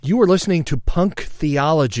You are listening to Punk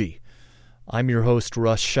Theology. I'm your host,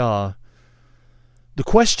 Russ Shaw. The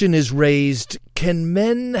question is raised, can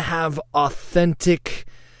men have authentic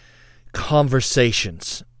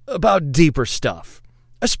conversations about deeper stuff?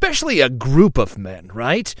 Especially a group of men,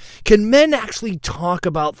 right? Can men actually talk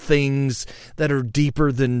about things that are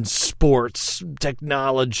deeper than sports,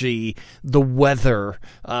 technology, the weather,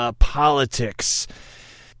 politics?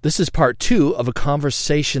 This is part 2 of a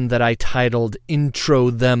conversation that I titled Intro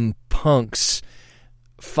Them Punks.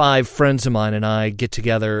 5 friends of mine and I get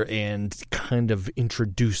together and kind of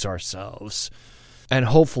introduce ourselves. And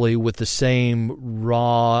hopefully with the same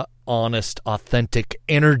raw, honest, authentic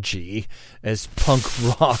energy as punk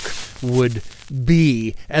rock would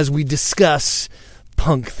be as we discuss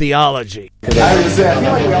punk theology. I was to say, I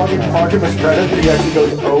feel like we all give Park too much credit that he actually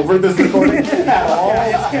goes over this recording at all.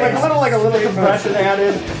 Like a little compression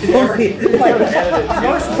added.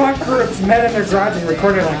 Most punk groups met in their garage and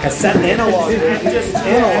recorded on cassette analog. Just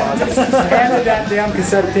handed that damn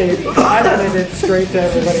cassette tape, highlighted it straight to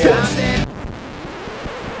everybody else.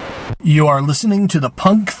 You are listening to the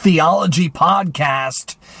Punk Theology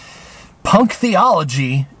Podcast.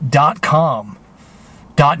 punktheology.com.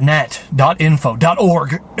 .net, .info,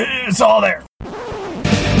 .org. It's all there.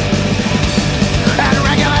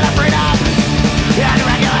 Unregulated freedom.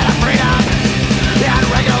 Unregulated freedom.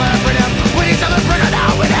 Unregulated freedom. We need something bigger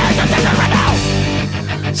now. We need something bigger now.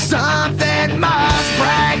 Something must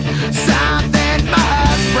break. Something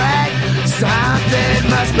must break. Something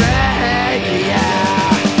must break.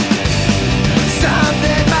 Yeah.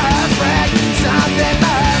 Something must break. Something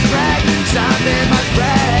must break. Something must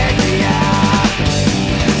break.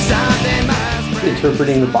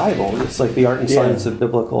 Interpreting the Bible. It's like the art and science of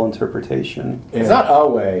biblical interpretation. It's not a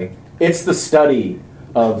way. It's the study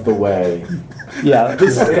of the way. Yeah.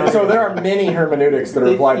 So there are many hermeneutics that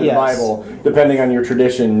are applied to the Bible. Depending on your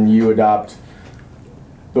tradition, you adopt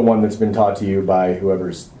the one that's been taught to you by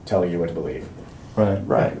whoever's telling you what to believe.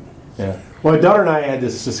 Right. Yeah. Well, my daughter and I had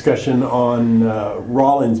this discussion on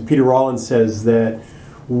Rollins. Peter Rollins says that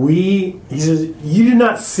he says, you do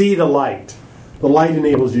not see the light. The light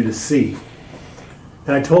enables you to see.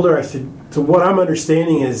 And I told her, I said, so what I'm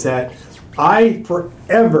understanding is that I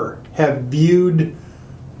forever have viewed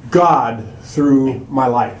God through my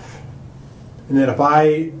life. And that if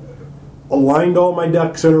I aligned all my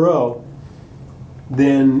ducks in a row,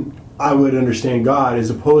 then I would understand God, as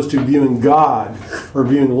opposed to viewing God or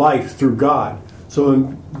viewing life through God. So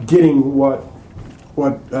I'm getting what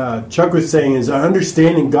Chuck was saying is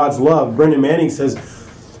understanding God's love. Brendan Manning says,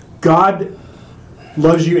 God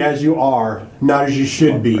loves you as you are, not as you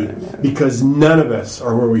should be, because none of us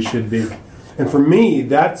are where we should be. And for me,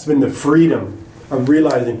 that's been the freedom of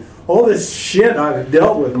realizing all this shit I've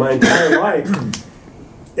dealt with my entire life,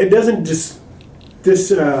 it doesn't just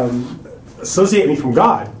associate me from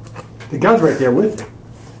God. The God's right there with me.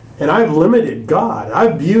 And I've limited God.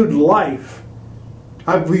 I've viewed life.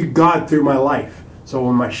 I've viewed God through my life. So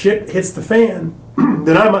when my shit hits the fan,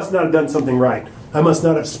 then I must not have done something right. I must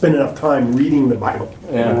not have spent enough time reading the Bible.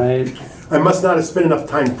 Yeah. Right. I must not have spent enough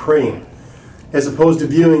time praying, as opposed to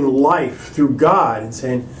viewing life through God and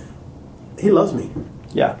saying, He loves me.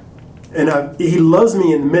 Yeah. And He loves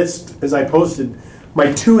me in the midst, as I posted,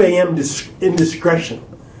 my 2 a.m. indiscretion.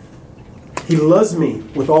 He loves me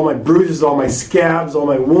with all my bruises, all my scabs, all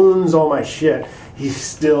my wounds, all my shit. He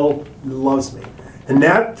still loves me. And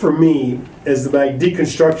that, for me, is my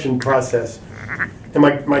deconstruction process. And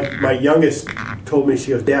my youngest told me,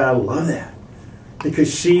 she goes, Dad, I love that. Because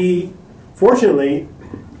fortunately,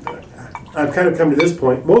 I've kind of come to this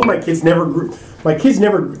point, both my kids never grew, I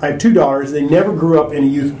have 2 daughters, they never grew up in a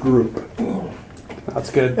youth group.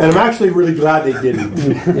 That's good. And I'm actually really glad they didn't.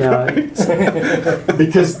 Yeah.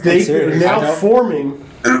 Because they're now forming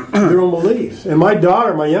their own beliefs. And my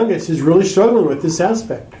daughter, my youngest, is really struggling with this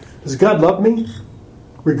aspect. Does God love me,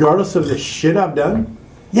 regardless of the shit I've done?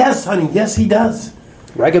 Yes, honey, yes, He does.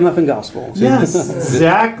 Ragamuffin gospel. Yes,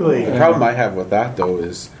 exactly. The problem I have with that, though,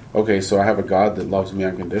 is, okay, so I have a God that loves me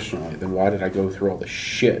unconditionally. Then why did I go through all the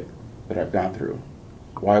shit that I've gone through?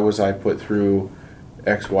 Why was I put through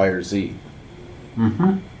X, Y, or Z?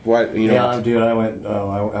 Mm-hmm. What, Dude,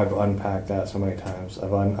 I've unpacked that so many times.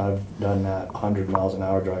 I've done that 100 miles an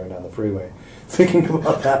hour driving down the freeway, thinking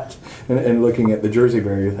about that and looking at the Jersey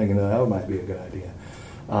barrier, thinking that might be a good idea.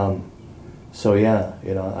 So yeah,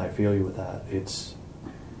 I feel you with that.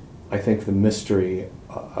 I think the mystery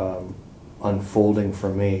unfolding for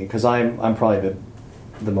me, because I'm probably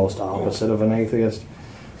the most opposite of an atheist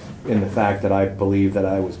in the fact that I believe that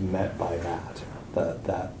I was met by that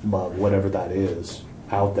love, whatever that is,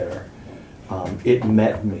 out there. It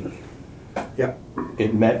met me. Yeah.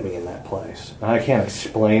 It met me in that place. And I can't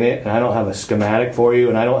explain it, and I don't have a schematic for you,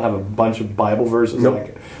 and I don't have a bunch of Bible verses that I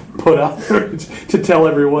can put out there to tell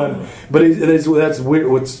everyone. But that's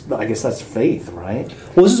weird. I guess that's faith, right?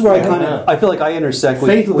 Well, this is where I feel like I intersect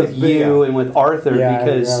with you and with Arthur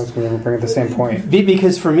because I was going to bring up the same point.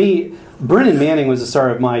 Because for me, Brennan Manning was the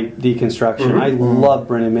start of my deconstruction. I love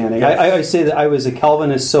Brennan Manning. I say that I was a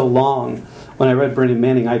Calvinist so long. When I read Brennan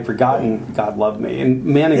Manning, I'd forgotten God loved me, and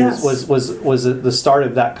Manning was the start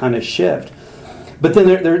of that kind of shift. But then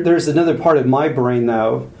there's another part of my brain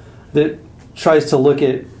though that tries to look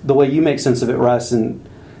at the way you make sense of it, Russ, and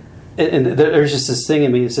there's just this thing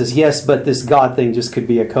in me that says, yes, but this God thing just could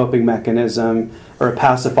be a coping mechanism or a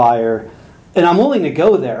pacifier. And I'm willing to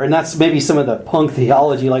go there, and that's maybe some of the punk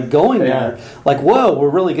theology, like going there, like, whoa, we're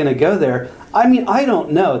really going to go there. I mean, I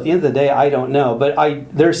don't know. At the end of the day, I don't know.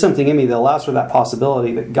 But there's something in me that allows for that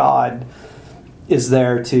possibility that God is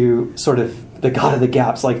there to sort of, the God of the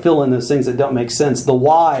gaps, like fill in those things that don't make sense. The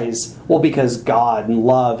whys, well, because God and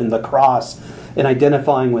love and the cross and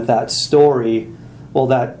identifying with that story, well,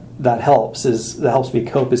 that helps me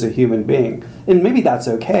cope as a human being. And maybe that's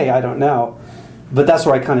okay, I don't know. But that's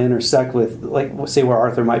where I kind of intersect with, like, say where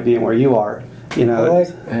Arthur might be and where you are. You know,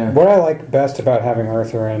 what I like best about having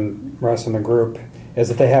Arthur and Russ in the group is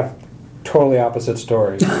that they have totally opposite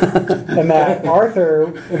stories. And that Arthur,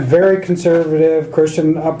 very conservative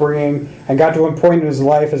Christian upbringing, and got to a point in his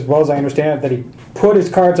life, as well as I understand it, that he put his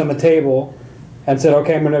cards on the table and said,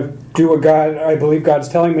 "Okay, I'm going to do what I believe God's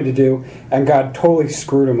telling me to do," and God totally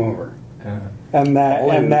screwed him over. Yeah. And that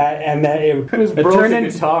it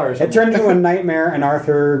turned into a nightmare, and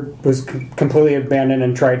Arthur was completely abandoned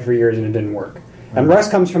and tried for years, and it didn't work. And Russ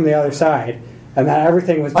comes from the other side, and that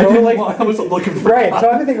everything was totally I was looking for right. So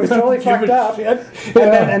everything was totally fucked up,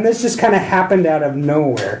 and this just kind of happened out of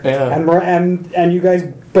nowhere. Yeah. And you guys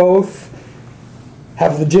both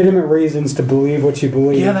have legitimate reasons to believe what you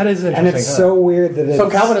believe. Yeah, that is interesting. And it's so weird that it's... So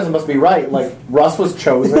Calvinism must be right. Like, Russ was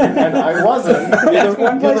chosen, and I wasn't. That's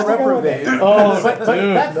one place to go with it. But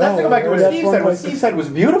that's to go back to what Steve said. What Steve said was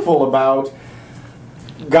beautiful about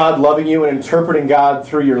God loving you and interpreting God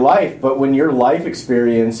through your life. But when your life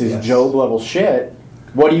experience is Job-level shit,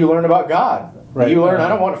 what do you learn about God? Right. You learn, I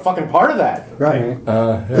don't want a fucking part of that. Right.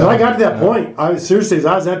 Because I got to that point. I was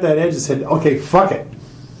at that edge and said, okay, fuck it.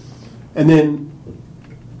 And then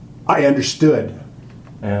I understood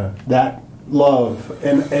that love,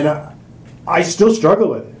 and I still struggle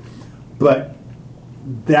with it, but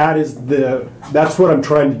that's what I'm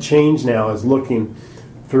trying to change now, is looking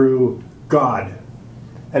through God.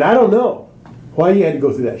 And I don't know why you had to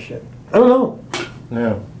go through that shit. I don't know.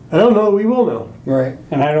 Yeah. I don't know. We will know. Right.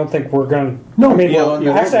 And I don't think we're going to... No. I mean,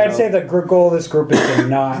 actually, I'd say the goal of this group is to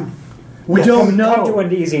not... We don't know. Come to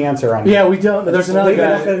an easy answer on it. Yeah, we don't. There's another leave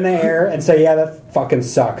guy. Leave it up in the air and say, yeah, that fucking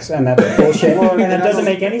sucks, and that's bullshit, and it doesn't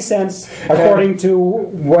make any sense according to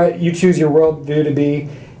what you choose your worldview to be,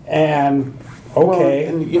 and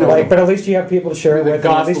okay, but at least you have people to share it with,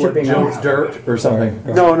 and at least you're being honest. Dirt or something.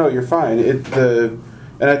 No, you're fine.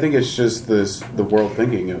 And I think it's just the world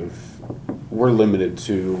thinking of, we're limited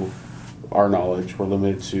to our knowledge. We're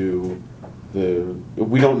limited to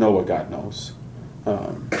we don't know what God knows.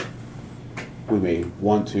 We may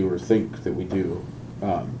want to or think that we do,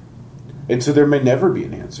 and so there may never be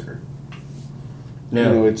an answer.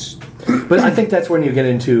 No, but I think that's when you get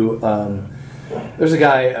into. There's a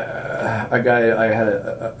guy I had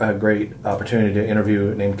a great opportunity to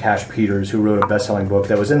interview named Cash Peters, who wrote a best-selling book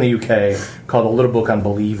that was in the UK called A Little Book on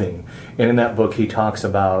Believing, and in that book he talks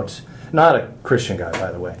about, not a Christian guy, by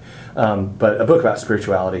the way, but a book about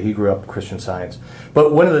spirituality. He grew up Christian Science.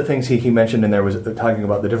 But one of the things he mentioned in there was talking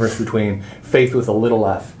about the difference between faith with a little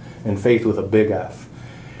f and faith with a big F.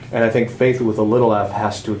 And I think faith with a little f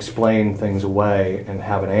has to explain things away and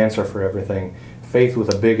have an answer for everything. Faith with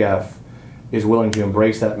a big F is willing to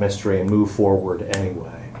embrace that mystery and move forward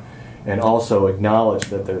anyway. And also acknowledge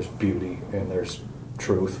that there's beauty and there's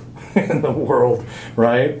truth in the world,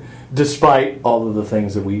 right? Despite all of the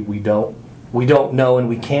things that we don't know and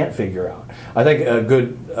we can't figure out. I think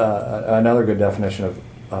another good definition of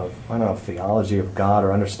I don't know, theology of God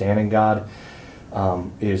or understanding God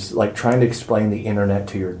is like trying to explain the internet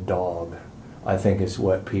to your dog. I think is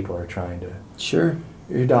what people are trying to. Sure.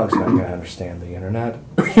 Your dog's not going to understand the internet.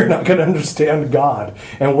 You're not going to understand God.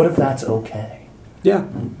 And what if that's okay? Yeah.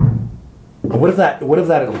 What if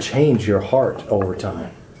that'll change your heart over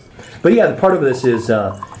time? But yeah, the part of this is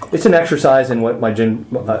it's an exercise in what my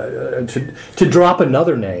to drop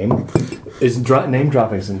another name is name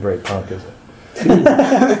dropping isn't very punk, is it?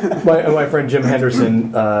 my friend Jim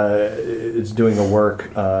Henderson is doing a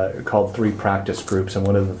work called 3 Practice Groups, and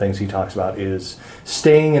one of the things he talks about is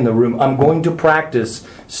staying in the room. I'm going to practice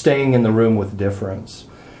staying in the room with difference.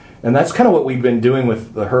 And that's kind of what we've been doing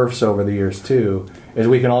with the HERFs over the years too, is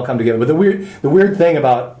we can all come together. But the weird thing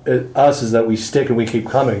about us is that we stick and we keep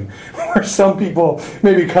coming. Where some people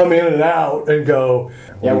maybe come in and out and go.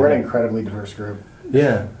 Yeah, we're an incredibly diverse group.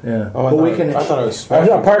 Yeah. Oh, I thought it was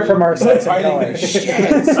special. Apart from our sex and color.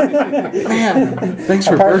 Man, thanks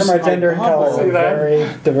for Apart from our bursting gender and my bubble. color, we're very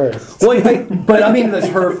diverse. Well, but I mean,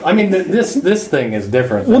 this thing is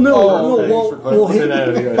different. Well, no,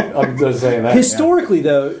 I'm just saying that. historically,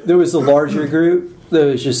 though, there was a larger group that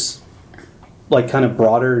was just like kind of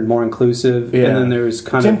broader and more inclusive, and then there was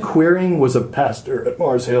kind Tim of Queering was a pastor at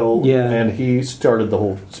Mars Hill, Yeah. and he started the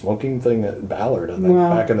whole smoking thing at Ballard, I think,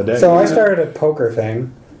 back in the day. So I started a poker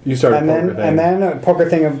thing. You started and poker then, thing. And then a poker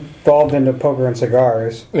thing evolved into poker and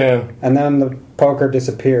cigars. Yeah. And then the poker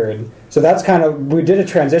disappeared. So that's kind of, we did a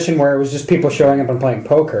transition where it was just people showing up and playing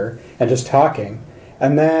poker and just talking.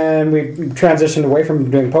 And then we transitioned away from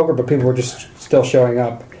doing poker, but people were just still showing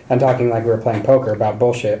up and talking like we were playing poker about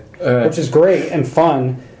bullshit, which is great and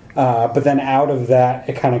fun. But then out of that,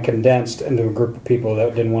 it kind of condensed into a group of people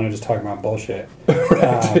that didn't want to just talk about bullshit.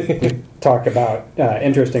 Talk about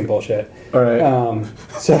interesting bullshit. All right.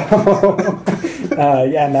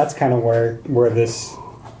 Yeah, and that's kind of where this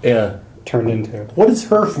turned into. What does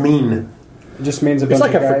HERF mean? It just means a It's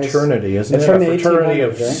bunch like of a guys. fraternity, isn't It's it? from A the fraternity 1800s,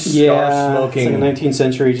 of right? cigar smoking. It's like the 19th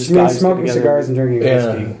century. It Just just means guys smoking get together. cigars and drinking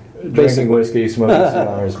whiskey. Drinking whiskey, smoking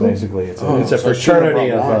cigars, basically. It's a so fraternity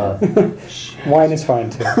sure of... about Wine is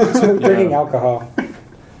fine too. So drinking alcohol.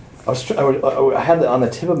 I had on the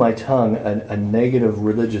tip of my tongue a negative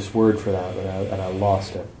religious word for that, and I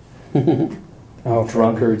lost it. Oh,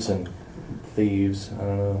 Drunkards and thieves. I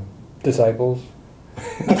don't know. Disciples.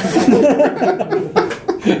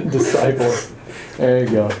 Disciples. There you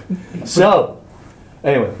go. So,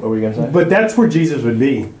 anyway, what were you going to say? But that's where Jesus would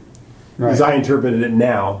be, Right. as I interpreted it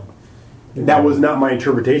now. That was not my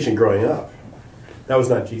interpretation growing up. That was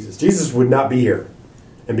not Jesus. Jesus would not be here.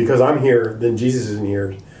 And because I'm here, then Jesus isn't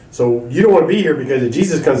here. So you don't want to be here because if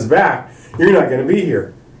Jesus comes back, you're not going to be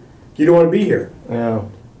here. You don't want to be here. Yeah.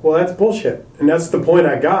 Well, that's bullshit. And that's the point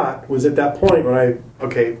I got, was at that point when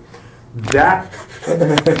that...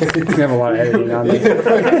 You have a lot of editing on this.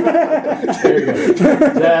 There you go.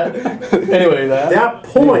 That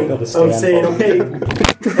point Build a of stand saying, for okay...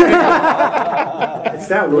 it's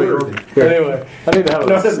that word. Anyway, I need to have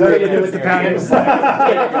Nothing to do with the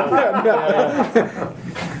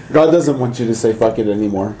God doesn't want you to say fuck it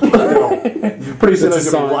anymore. Pretty soon It's there's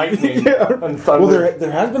a going to be sign. lightning and thunder. Well,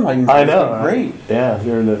 there has been lightning. I know. It's been great. Yeah,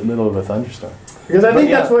 you're in the middle of a thunderstorm. Because I think But,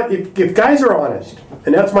 yeah. that's what, if guys are honest,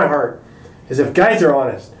 and that's my heart, is if guys are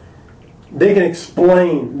honest, they can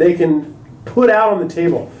explain, they can put out on the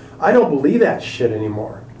table, I don't believe that shit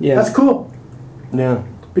anymore. Yeah. That's cool. Yeah.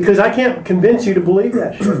 Because I can't convince you to believe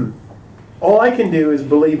that shit. All I can do is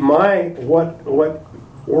believe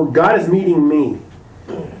or God is meeting me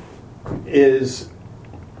is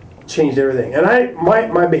changed everything. And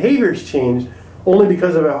my behavior's changed only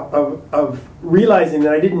because of realizing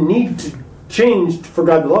that I didn't need to change for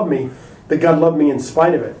God to love me, that God loved me in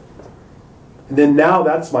spite of it. And then now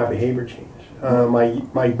that's my behavior change.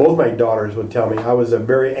 Both my daughters would tell me I was a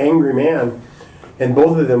very angry man, and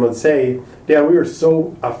both of them would say, Dad, we were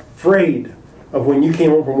so afraid of when you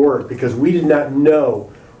came home from work because we did not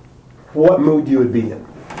know what mood you would be in.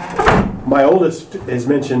 My oldest has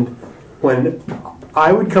mentioned when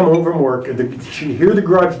I would come home from work, she'd hear the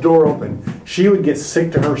garage door open, she would get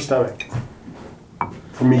sick to her stomach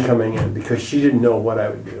for me coming in because she didn't know what I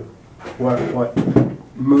would do, what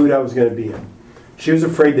mood I was going to be in. She was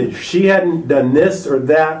afraid that if she hadn't done this or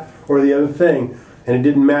that or the other thing, and it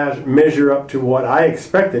didn't measure up to what I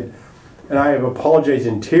expected, and I have apologized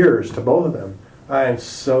in tears to both of them. I am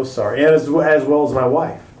so sorry, and as well as my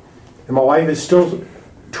wife. And my wife is still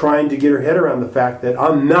trying to get her head around the fact that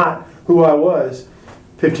I'm not who I was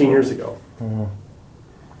 15 years ago.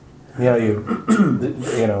 Mm-hmm. Yeah,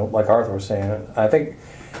 you know, like Arthur was saying, I think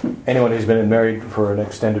anyone who's been married for an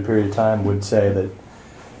extended period of time would say that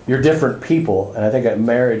you're different people. And I think at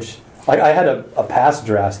marriage, like I had a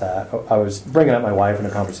passenger ask that. I was bringing up my wife in a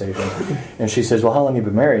conversation, and she says, well, how long have you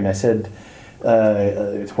been married? And I said,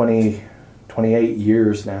 28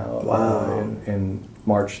 years now. Wow. In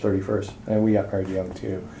March 31st. And we got married young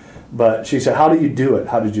too. But she said, how do you do it?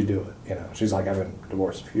 How did you do it? You know, she's like, I've been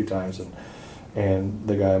divorced a few times, and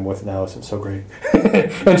the guy I'm with now isn't so great.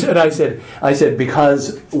 and I said,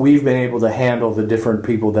 because we've been able to handle the different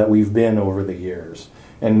people that we've been over the years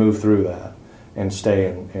and move through that and stay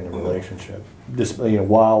in a relationship.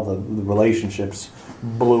 while the relationships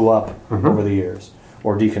blew up over the years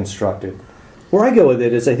or deconstructed. Where I go with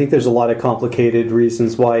it is I think there's a lot of complicated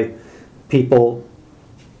reasons why people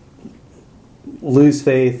lose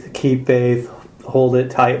faith, keep faith, hold it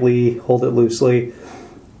tightly, hold it loosely.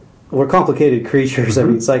 We're complicated creatures, I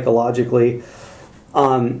mean, psychologically.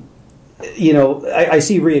 I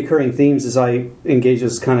see reoccurring themes as I engage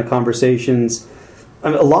this kind of conversations. I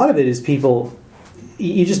mean, a lot of it is people,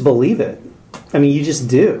 you just believe it. I mean, you just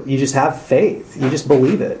do. You just have faith. You just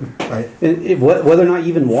believe it. Right. Whether or not you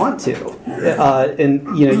even want to.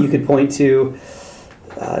 You could point to,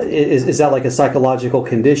 is that like a psychological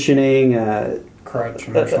conditioning? Crutch,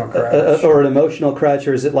 emotional crutch. Or an emotional crutch,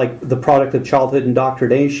 or is it like the product of childhood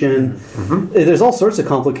indoctrination? There's all sorts of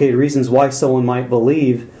complicated reasons why someone might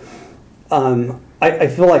believe. I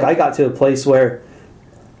feel like I got to a place where,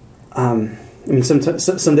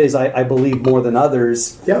 some days I believe more than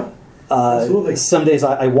others. Yeah, absolutely. Some days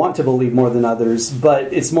I want to believe more than others,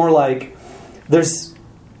 but it's more like there's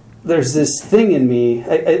this thing in me.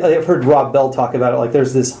 I've heard Rob Bell talk about it. Like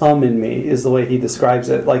there's this hum in me, is the way he describes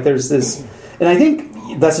it. Like there's this. And I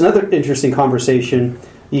think that's another interesting conversation.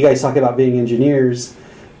 You guys talk about being engineers,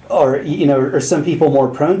 or some people more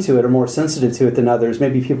prone to it or more sensitive to it than others.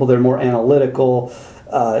 Maybe people that are more analytical,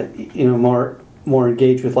 more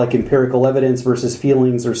engaged with like empirical evidence versus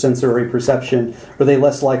feelings or sensory perception. Are they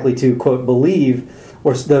less likely to, quote, believe,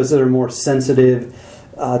 or those that are more sensitive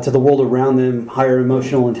to the world around them, higher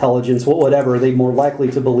emotional intelligence, whatever, are they more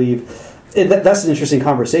likely to believe? That's an interesting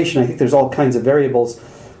conversation. I think there's all kinds of variables.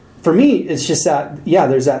 For me, it's just that,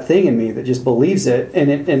 there's that thing in me that just believes it,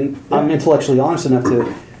 and I'm intellectually honest enough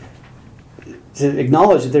to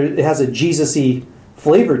acknowledge that it has a Jesus-y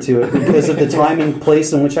flavor to it because of the time and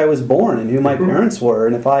place in which I was born and who my parents were.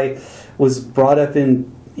 And if I was brought up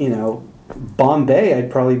in, Bombay,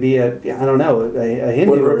 I'd probably be a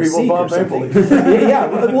Hindu or a Sikh or something.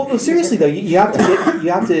 Well, seriously though, you have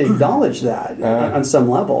to acknowledge that on some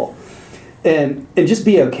level. And just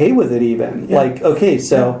be okay with it even. Yeah. Like, okay,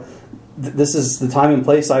 so this is the time and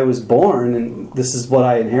place I was born, and this is what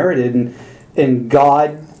I inherited, and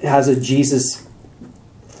God has a Jesus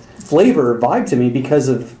flavor, vibe to me because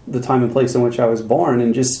of the time and place in which I was born,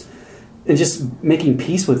 and just making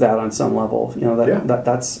peace with that on some level.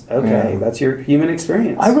 That's okay. Yeah. That's your human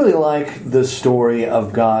experience. I really like the story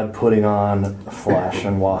of God putting on flesh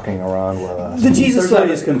and walking around with us. The Jesus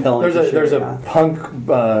story is compelling. There's a punk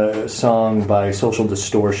song by Social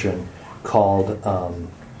Distortion called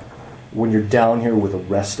 "When You're Down Here with the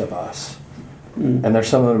Rest of Us," and there's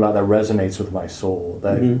something about that resonates with my soul.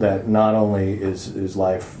 That not only is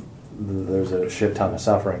life, there's a shit ton of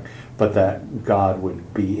suffering, but that God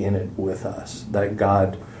would be in it with us. That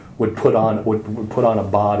God would put on a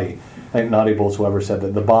body. I think Naughty Bolts whoever said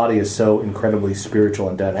that the body is so incredibly spiritual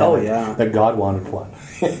and dead. That God wanted one.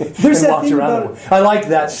 There's that thing about I like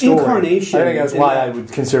that story. Incarnation. I think that's why I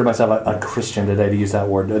would consider myself a Christian today, to use that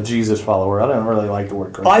word, a Jesus follower. I don't really like the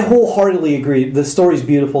word Christian. I wholeheartedly agree. The story's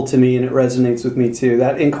beautiful to me, and it resonates with me too.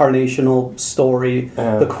 That incarnational story,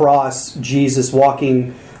 the cross, Jesus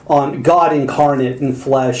walking on, God incarnate in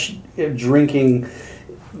flesh, drinking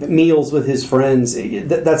meals with his friends.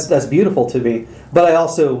 That's beautiful to me. But I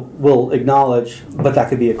also will acknowledge, but that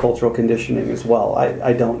could be a cultural conditioning as well.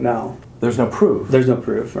 I don't know. There's no proof. There's no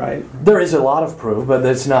proof, right? There is a lot of proof, but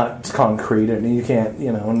it's not concrete, and you can't,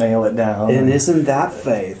 nail it down. And isn't that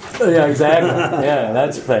faith? Yeah, exactly. Yeah,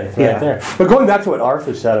 that's faith right there. But going back to what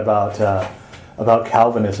Arthur said about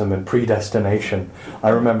Calvinism and predestination, I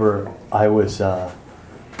remember I was.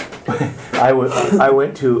 I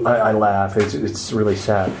went to. I laugh. It's really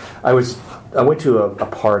sad. I went to a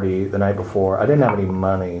party the night before. I didn't have any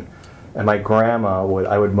money, and my grandma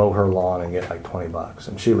I would mow her lawn and get like $20,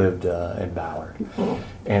 and she lived in Ballard,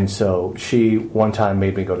 and so she one time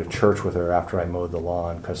made me go to church with her after I mowed the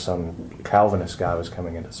lawn because some Calvinist guy was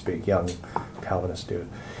coming in to speak, young Calvinist dude,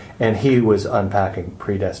 and he was unpacking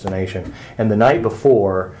predestination. And the night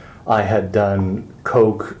before, I had done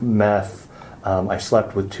coke, meth. I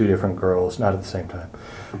slept with 2 different girls, not at the same time,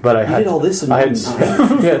 but I did all this in I had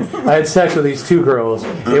sex with these 2 girls.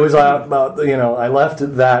 It was about I left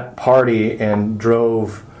that party and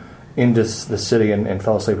drove into the city and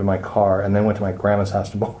fell asleep in my car, and then went to my grandma's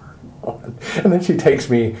house to mow her lawn. And then she takes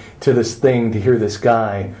me to this thing to hear this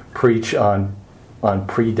guy preach on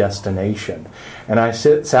predestination, and I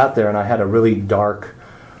sat there and I had a really dark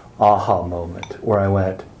aha moment where I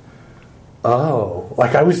went, oh,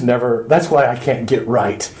 like I was never, that's why I can't get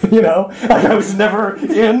right, like I was never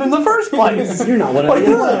in the first place. You're not one of them.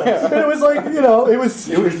 And it was like,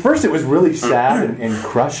 it was really sad and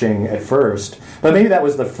crushing at first, but maybe that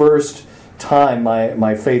was the first time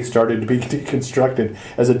my faith started to be deconstructed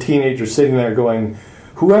as a teenager, sitting there going,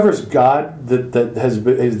 whoever's God that has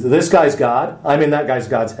been, is this guy's God, I'm in that guy's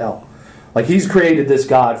God's hell. Like, he's created this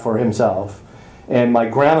God for himself. And my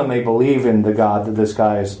grandma may believe in the God that this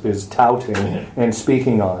guy is touting and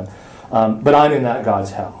speaking on. But I'm in that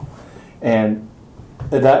God's hell. And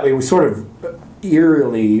that it was sort of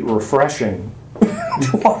eerily refreshing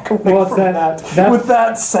to walk away from that with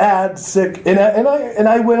that sad, sick. And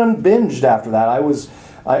I went and binged after that. I'm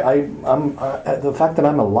the fact that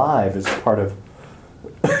I'm alive is part of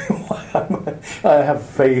why I have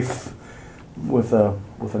faith with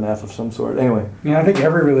an F of some sort. Anyway, I think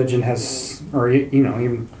every religion has, or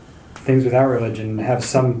even things without religion have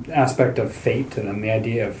some aspect of fate to them. The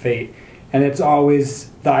idea of fate, and it's always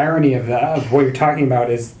the irony of that. Of what you're talking about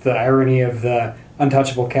is the irony of the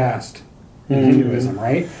untouchable caste in Hinduism,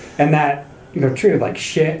 right? And that they're treated like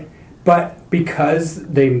shit, but because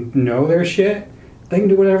they know their shit, they can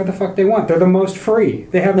do whatever the fuck they want. They're the most free.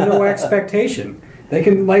 They have no expectation. They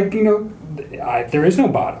can, there is no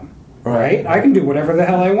bottom, right? I can do whatever the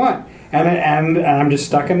hell I want, and I'm just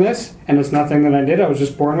stuck in this, and it's nothing that I did. I was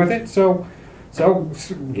just born with it, so I don't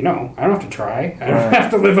have to try. I don't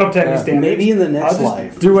have to live up to any standards. Maybe in the next I'll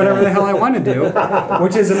life, do whatever the hell I want to do,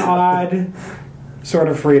 which is an odd sort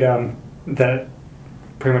of freedom that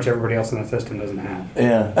pretty much everybody else in the system doesn't have.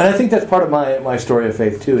 Yeah, and I think that's part of my story of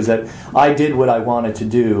faith too, is that I did what I wanted to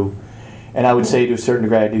do, and I would say to a certain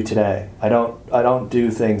degree I do today. I don't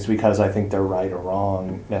do things because I think they're right or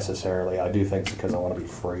wrong necessarily. I do things because I want to be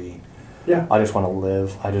free. Yeah. I just want to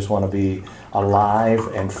live. I just want to be alive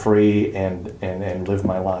and free and live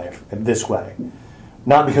my life this way.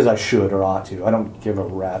 Not because I should or ought to. I don't give a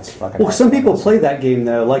rat's fucking. Well, some people play that game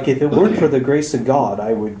though. Like, if it weren't for the grace of God,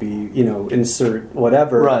 I would be, insert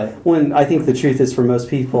whatever. Right. When I think the truth is, for most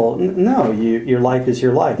people, no, your life is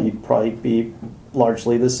your life. You'd probably be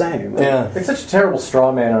largely the same. Yeah. It's such a terrible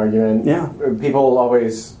straw man argument. Yeah. People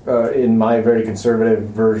always, in my very conservative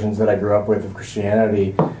versions that I grew up with of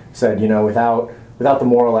Christianity, said, without the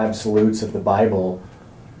moral absolutes of the Bible,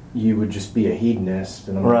 you would just be a hedonist.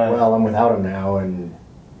 And I'm like, well, I'm without him now, and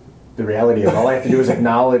the reality is all I have to do is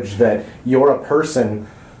acknowledge that you're a person,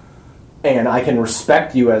 and I can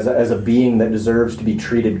respect you as a being that deserves to be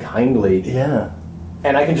treated kindly. Yeah.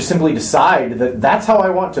 And I can just simply decide that that's how I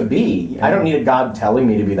want to be. I don't need a God telling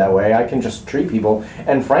me to be that way. I can just treat people.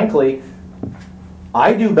 And frankly,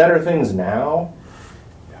 I do better things now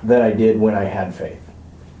than I did when I had faith.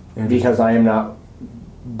 Because I am not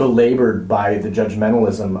belabored by the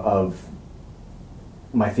judgmentalism of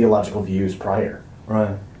my theological views prior.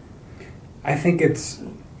 Right. I think it's,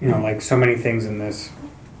 like so many things in this.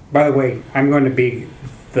 By the way, I'm going to be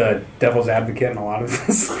the devil's advocate in a lot of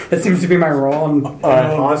this. That seems to be my role.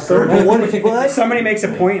 Somebody makes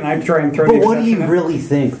a point, and I try and throw. But what do you really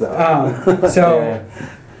think, though?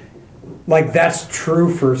 That's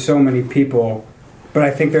true for so many people, but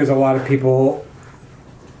I think there's a lot of people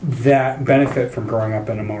that benefit from growing up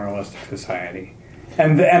in a moralistic society.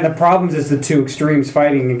 And the problems is the two extremes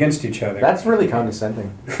fighting against each other. That's really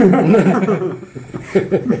condescending.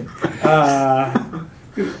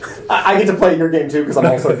 I get to play your game too because I'm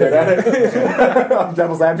also good at it. I'm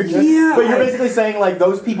devil's advocate. Yeah, but you're basically saying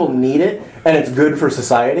those people need it and it's good for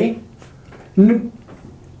society?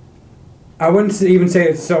 I wouldn't even say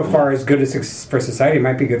it's so far as good as for society. It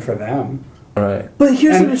might be good for them. Right. But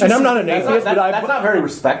here's and I'm not an atheist, but that's not very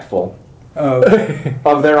respectful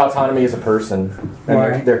of their autonomy as a person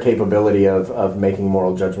and their capability of making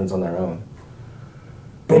moral judgments on their own.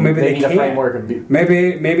 Well, maybe they need can't. A framework of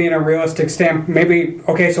maybe in a realistic stand.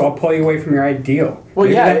 So I'll pull you away from your ideal. Well,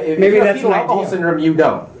 maybe if that's fetal alcohol syndrome. You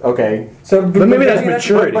don't. Okay. So, but maybe that's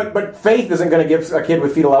maturity. But faith isn't going to give a kid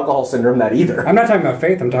with fetal alcohol syndrome that either. I'm not talking about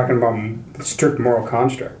faith. I'm talking about strict moral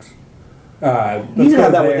constructs. You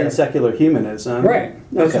have that within secular humanism, right?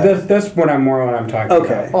 That's what I'm talking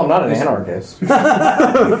about. Well, I'm not an anarchist.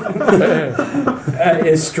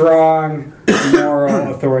 Is strong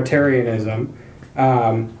moral authoritarianism.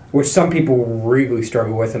 Which some people really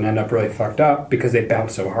struggle with and end up really fucked up because they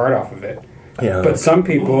bounce so hard off of it. Yeah. But some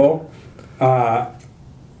people,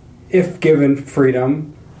 if given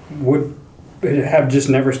freedom, would have just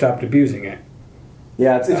never stopped abusing it.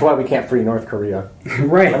 Yeah, it's why we can't free North Korea.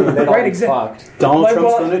 Right. Right, exactly. Donald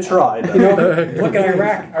Trump's going to try. Look at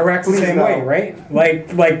Iraq. Iraq's the same way,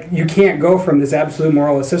 right? Like you can't go from this absolute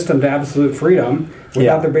moralist system to absolute freedom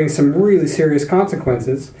without there being some really serious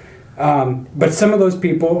consequences. But some of those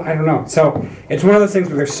people, I don't know. So it's one of those things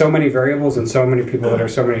where there's so many variables and so many people that are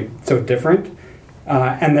so different.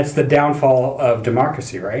 And that's the downfall of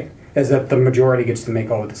democracy, right? Is that the majority gets to make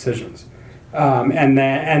all the decisions.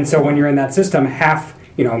 And so when you're in that system, half,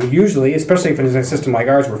 usually, especially if it's a system like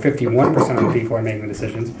ours where 51% of the people are making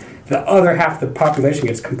decisions, the other half of the population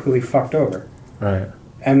gets completely fucked over. Right.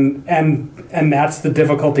 And that's the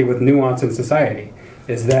difficulty with nuance in society,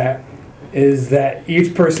 is that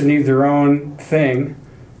each person needs their own thing,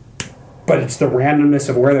 but it's the randomness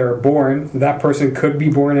of where they were born. That person could be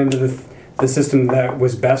born into the system that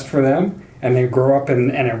was best for them, and they grow up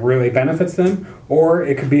and it really benefits them, or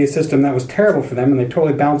it could be a system that was terrible for them and they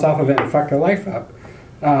totally bounce off of it and fuck their life up.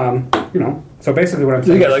 So basically what I'm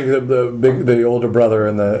saying, you got like the older brother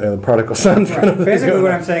and the prodigal son. Right. Basically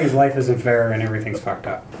what I'm saying is life isn't fair and everything's fucked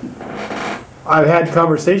up. I've had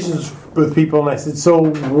conversations with people and I said,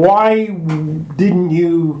 so why didn't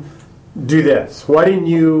you do this? Why didn't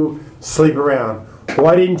you sleep around?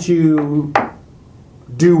 Why didn't you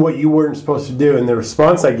do what you weren't supposed to do? And the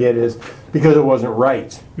response I get is, because it wasn't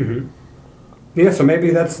right. Mm-hmm. Yeah, so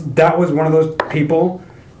maybe that was one of those people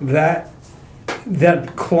that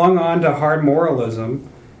clung on to hard moralism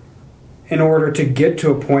in order to get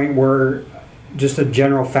to a point where just a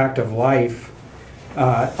general fact of life,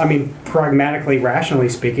 pragmatically, rationally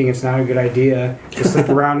speaking, it's not a good idea to sleep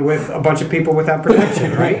around with a bunch of people without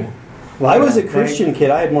protection, right? Well, I was a Christian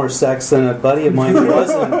kid. I had more sex than a buddy of mine who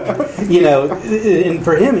wasn't. And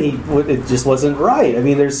for him, it just wasn't right. I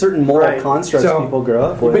mean, there's certain moral constructs people grow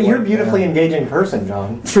up with. But you're a beautifully engaging person,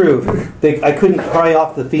 John. True. I couldn't pry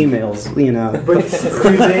off the females, But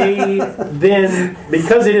do they then,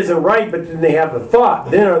 because it isn't right, but then they have the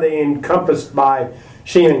thought, then are they encompassed by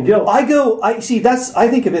shame and guilt? I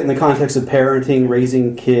think of it in the context of parenting,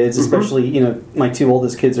 raising kids, especially, my two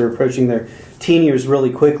oldest kids are approaching their teen years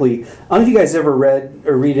really quickly. I don't know if you guys ever read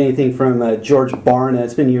or read anything from George Barna.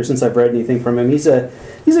 It's been years since I've read anything from him. He's a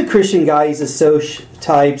Christian guy. He's a soc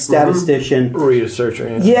type, statistician.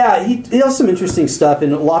 Researcher. Yeah, he has some interesting stuff,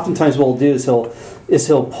 and oftentimes what he'll do is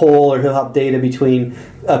he'll poll or he'll have data between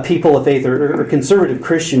people of faith or conservative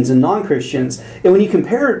Christians and non-Christians. And when you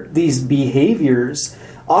compare these behaviors,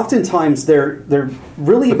 oftentimes they're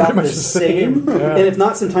really about the same. Yeah. And if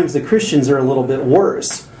not, sometimes the Christians are a little bit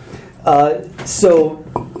worse. I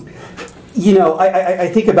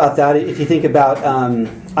think about that. If you think about,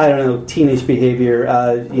 teenage behavior,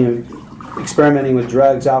 experimenting with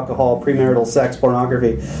drugs, alcohol, premarital sex,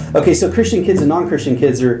 pornography. Okay, so Christian kids and non-Christian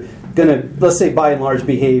kids are going to, let's say, by and large,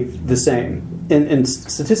 behave the same. And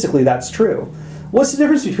statistically, that's true. What's the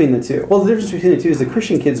difference between the two? Well, the difference between the two is the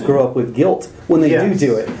Christian kids grow up with guilt when they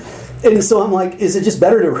do it. And so I'm like, is it just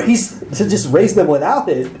better to just raise them without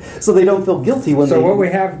it so they don't feel guilty when they... So what we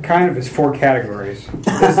have kind of is 4 categories. Break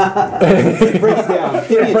it down.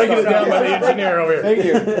 Breaking it down by the engineer over here. Thank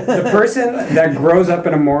you. The person that grows up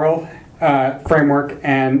in a moral framework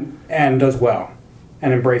and does well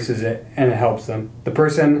and embraces it and it helps them. The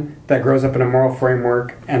person that grows up in a moral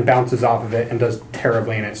framework and bounces off of it and does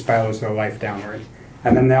terribly and it spirals their life downward.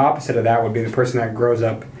 And then the opposite of that would be the person that grows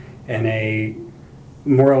up in a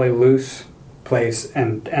morally loose place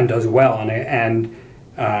and does well in it, and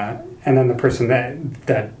then the person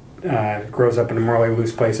that grows up in a morally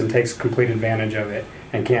loose place and takes complete advantage of it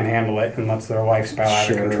and can't handle it and lets their life spiral out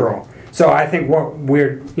of control. So I think what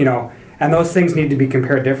we're and those things need to be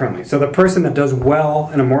compared differently. So the person that does well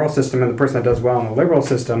in a moral system and the person that does well in a liberal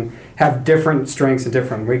system have different strengths and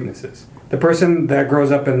different weaknesses. The person that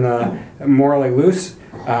grows up in the morally loose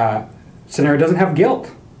scenario doesn't have guilt.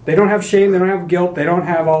 They don't have shame, they don't have guilt, they don't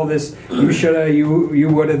have all this, you shoulda, you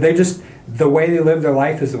woulda. They just, the way they live their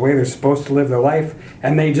life is the way they're supposed to live their life,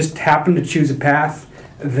 and they just happen to choose a path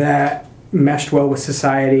that meshed well with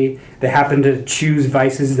society. They happen to choose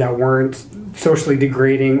vices that weren't socially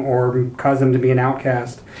degrading or caused them to be an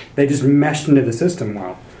outcast. They just meshed into the system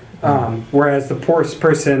well. Whereas the poorest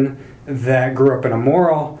person that grew up in a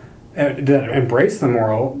moral, that embrace the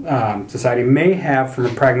moral society may have, from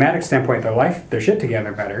a pragmatic standpoint, their shit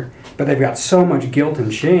together better, but they've got so much guilt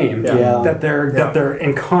and shame that they're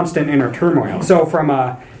in constant inner turmoil. So from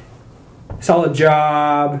a solid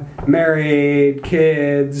job, married,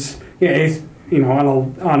 kids,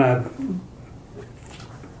 on a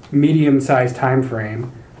medium-sized time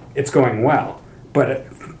frame, it's going well, but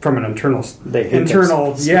from an internal, what the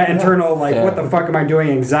fuck am I doing?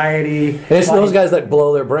 Anxiety. And it's those guys that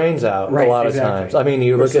blow their brains out a lot of times. I mean,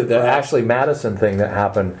 you look at the Ashley Madison thing that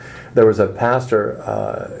happened. There was a pastor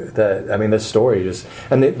this story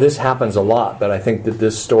this happens a lot, but I think that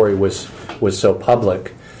this story was so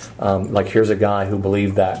public. Here's a guy who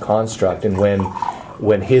believed that construct, and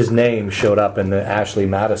when his name showed up in the Ashley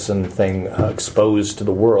Madison thing exposed to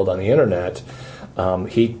the world on the internet,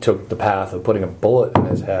 he took the path of putting a bullet in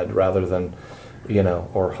his head rather than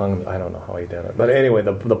or hung. I don't know how he did it, but anyway,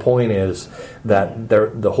 the point is that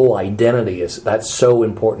the whole identity that's so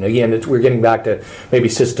important. Again, we're getting back to maybe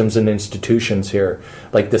systems and institutions here.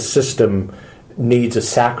 Like the system needs a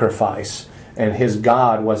sacrifice, and his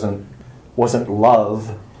God wasn't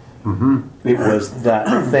love. Mm-hmm. It was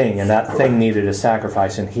that thing, and that thing needed a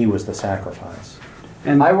sacrifice, and he was the sacrifice.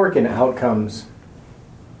 And I work in outcomes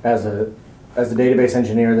as a database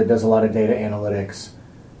engineer that does a lot of data analytics.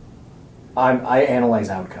 I analyze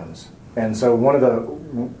outcomes, and so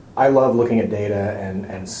I love looking at data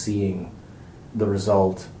and seeing the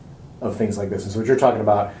result of things like this. And so what you're talking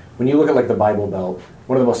about, when you look at like the Bible Belt,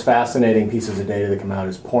 one of the most fascinating pieces of data that come out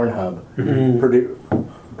is Pornhub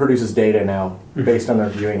produces data now based on their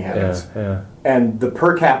viewing habits. Yeah. And the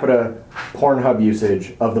per capita Pornhub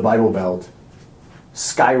usage of the Bible Belt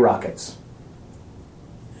skyrockets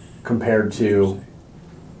compared to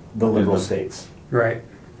the liberal states. Right.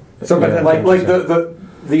 So, like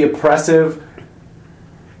the oppressive,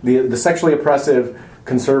 the sexually oppressive,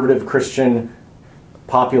 conservative Christian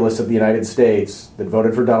populace of the United States that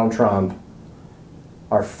voted for Donald Trump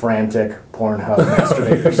are frantic Pornhub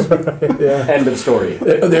masturbators. Yeah. End of story.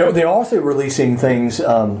 They're also releasing things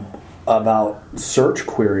about search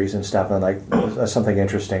queries and stuff, and like something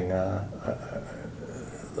interesting.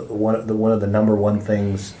 One of the number one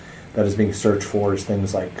things that is being searched for is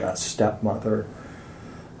things like stepmother,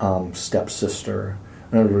 stepsister,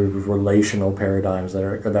 relational paradigms that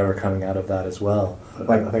are coming out of that as well.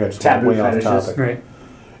 Like I think I just taboo went way off fetishes. topic. Right.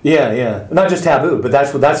 Yeah. Not just taboo, but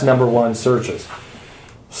that's number one searches.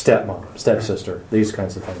 Stepmom, stepsister, these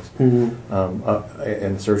kinds of things,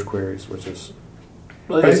 in search queries, which is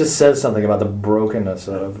it just says something about the brokenness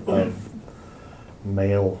of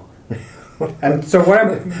male. And so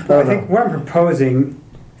I think what I'm proposing,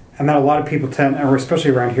 and that a lot of people tend, or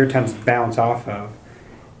especially around here, tends to bounce off of,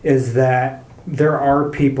 is that there are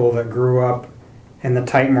people that grew up in the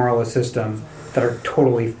tight moralist system that are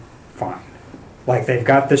totally fine. Like they've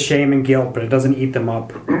got the shame and guilt, but it doesn't eat them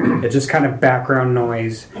up. It's just kind of background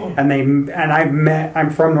noise. I'm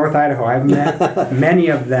from North Idaho. I've met many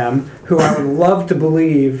of them who I would love to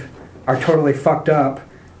believe are totally fucked up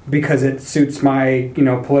because it suits my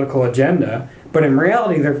political agenda. But in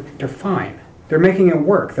reality, they're fine. They're making it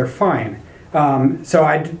work. They're fine. And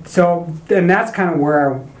that's kind of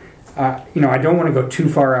where I don't want to go too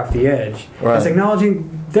far off the edge. Right. It's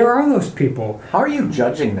acknowledging there are those people. How are you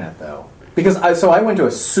judging that though? Because I went to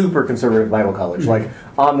a super conservative Bible college, like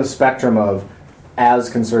on the spectrum of as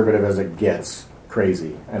conservative as it gets,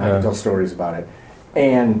 crazy, and I can tell stories about it.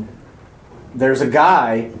 And there's a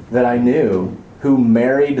guy that I knew who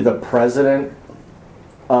married the president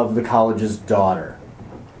of the college's daughter,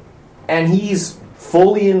 and he's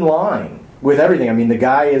fully in line with everything. I mean, the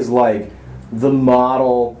guy is like the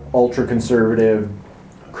model ultra-conservative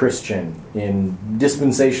Christian in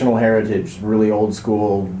dispensational heritage, really old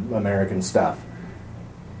school American stuff.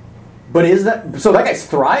 But that guy's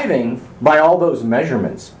thriving by all those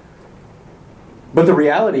measurements. But the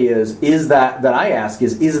reality is that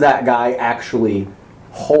that guy actually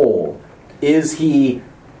whole? Did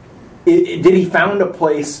he found a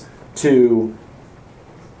place to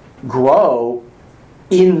grow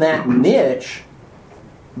in that niche,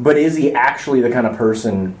 but is he actually the kind of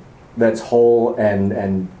person that's whole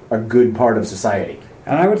and a good part of society?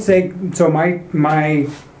 And I would say, so my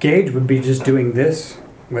gauge would be just doing this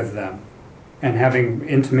with them and having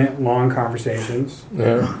intimate, long conversations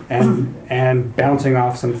and bouncing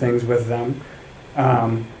off some things with them.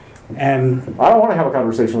 And I don't want to have a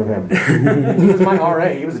conversation with him. He was my RA.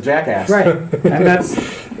 He was a jackass. Right. And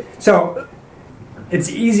so it's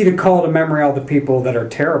easy to call to memory all the people that are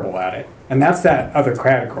terrible at it. And that's that other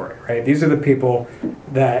category, right? These are the people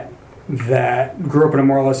that grew up in a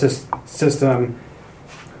moralist system.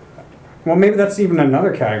 Well, maybe that's even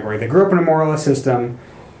another category. They grew up in a moralist system,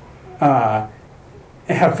 have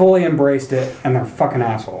fully embraced it, and they're fucking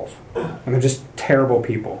assholes. And they're just terrible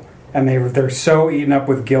people. And they're so eaten up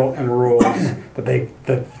with guilt and rules that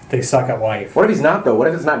they suck at life. What if he's not, though? What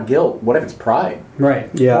if it's not guilt? What if it's pride? Right.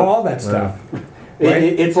 Yeah. Well, all that stuff. Right?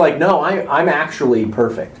 It's like, no, I'm actually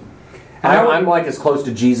perfect. I'm like as close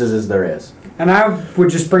to Jesus as there is. And I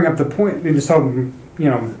would just bring up the point,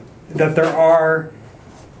 that there are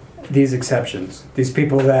these exceptions. These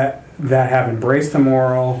people that have embraced the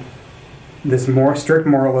moral, this more strict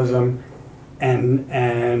moralism,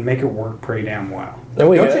 and make it work pretty damn well.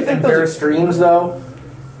 Don't you think those extremes, though,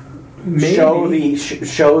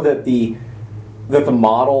 show that the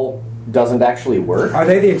model doesn't actually work? Are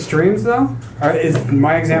they the extremes, though? Is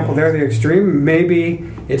my example there the extreme?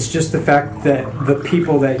 Maybe It's just the fact that the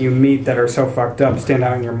people that you meet that are so fucked up stand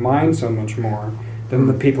out in your mind so much more than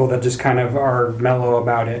the people that just kind of are mellow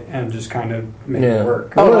about it and just kind of make it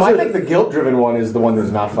work. Oh, no, I think the guilt-driven one is the one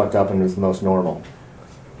who's not fucked up and is the most normal.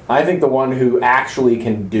 I think the one who actually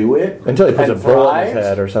can do it until he puts a bullet in his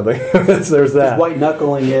head or something. There's that. White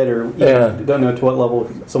knuckling it, or you don't know to what level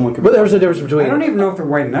someone can. But there's a difference between. I don't even know if they're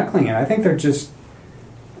white knuckling it. I think they're just.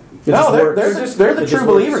 They're the true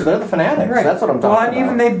believers. They're the fanatics. Right. That's what I'm talking about.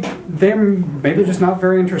 Well, and even they're maybe just not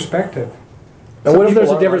very introspective. And what if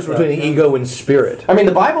there's a difference between ego and spirit? I mean,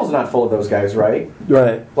 the Bible's not full of those guys, right?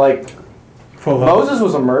 Right. Like, Moses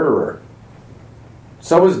was a murderer.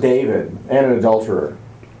 So was David, and an adulterer.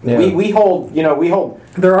 Yeah. We hold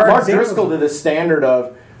there are Mark Driscoll to this standard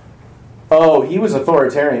of, oh, he was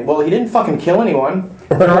authoritarian. Well, he didn't fucking kill anyone.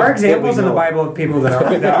 There are examples in the Bible of people that are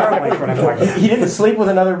like what I'm talking about. He didn't sleep with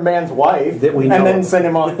another man's wife that we know and then send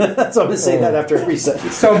him on. That's what I'm going to say that after every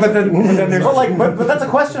sentence. So, but then there's but that's a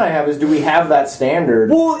question I have: is do we have that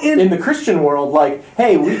standard in the Christian world? Like,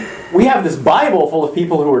 hey, we have this Bible full of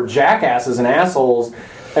people who are jackasses and assholes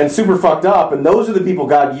and super fucked up, and those are the people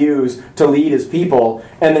God used to lead His people.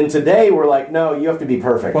 And then today we're like, no, you have to be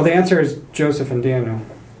perfect. Well, the answer is Joseph and Daniel.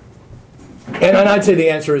 And I'd say the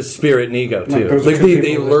answer is spirit and ego too. Like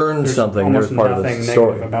they learned something. They're part of the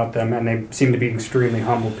story about them, and they seem to be extremely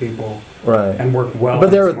humble people, right? And work well.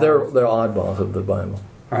 But they're oddballs of the Bible.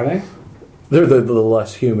 Are they? They're the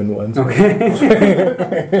less human ones. Okay.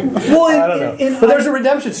 Well, I don't know. But there's a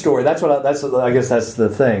redemption story. I guess that's the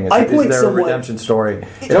thing. Is there a redemption story?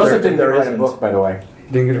 Joseph didn't write a book, by the way.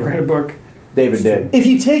 Didn't get to write a book. David did. If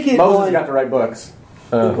you take it, Moses got to write books.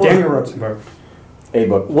 Daniel wrote some book. A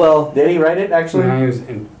book. Well, did he write it actually? No, he was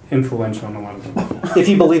influential in a lot of them. If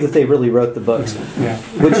you believe that they really wrote the books, yeah,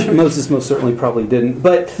 which Moses most certainly probably didn't.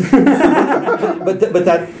 But that's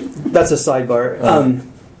a sidebar.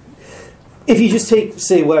 If you just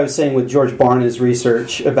say what I was saying with George Barna's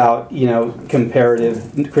research about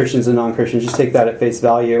comparative Christians and non-Christians, just take that at face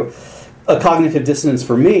value. A cognitive dissonance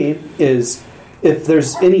for me is if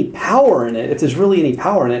there's any power in it. If there's really any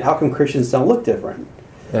power in it, how come Christians don't look different?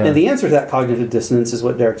 Yeah. And the answer to that cognitive dissonance is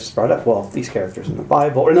what Derek just brought up. Well, these characters in the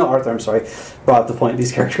Bible, Arthur, brought up the point,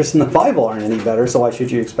 these characters in the Bible aren't any better, so why should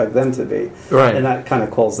you expect them to be? Right. And that kind of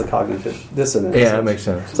quells the cognitive dissonance. Yeah, that makes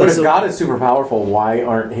sense. But if God is super powerful, why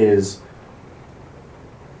aren't His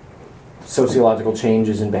sociological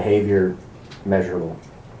changes in behavior measurable?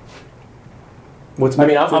 How would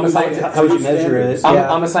you measure it?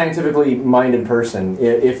 I'm a scientifically minded person.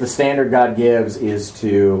 If the standard God gives is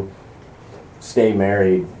to stay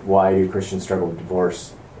married, why do Christians struggle with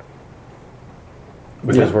divorce?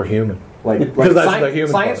 Because we're human. Because that's the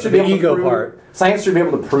human science part. should be The able ego to prove, part. Science should be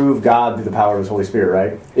able to prove God through the power of His Holy Spirit,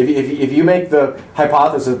 right? If you make the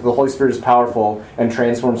hypothesis that the Holy Spirit is powerful and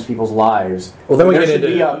transforms people's lives, well, then there should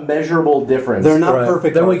be a measurable difference. They're not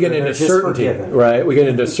perfect. Then we get into certainty, right? We get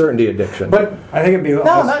into certainty addiction. But I think it'd be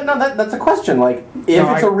that's a question. Like, if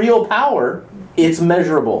it's a real power, it's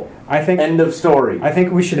measurable. End of story. I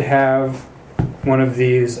think we should have one of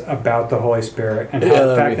these about the Holy Spirit and how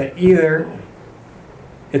the fact that either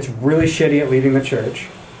it's really shitty at leading the church,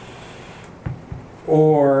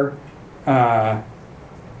 or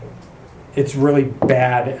it's really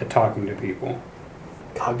bad at talking to people.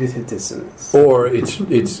 Cognitive dissonance. Or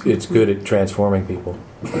it's good at transforming people.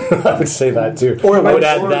 I would say that too. Or I would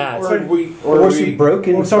add that. Or she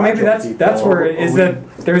broken. So maybe that's where it is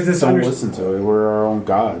that there's this. Don't listen to it. We're our own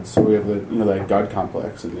gods, so we have that God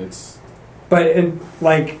complex, and it's. But it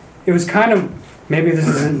was kind of maybe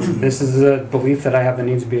this is a belief that I have that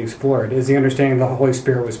needs to be explored. Is the understanding the Holy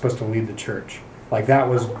Spirit was supposed to lead the church? Like that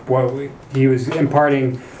was what He was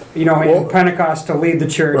imparting, in Pentecost to lead the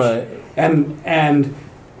church, right. and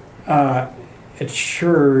it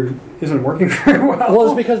sure isn't working very well. Well,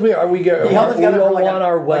 it's because we want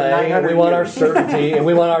our way, we want our certainty, and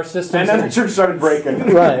we want our systems. And then the church started breaking.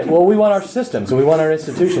 Right. Well, we want our systems, and we want our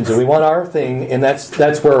institutions, and we want our thing, and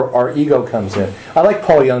that's where our ego comes in. I like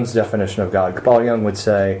Paul Young's definition of God. Paul Young would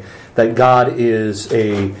say that God is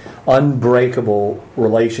a unbreakable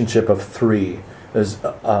relationship of three. There's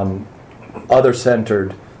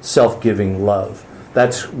other-centered, self-giving love.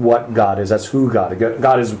 That's what God is. That's who God is.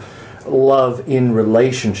 God is love in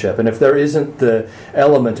relationship. And if there isn't the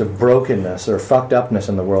element of brokenness or fucked upness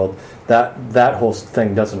in the world, that whole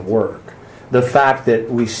thing doesn't work. The fact that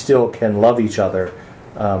we still can love each other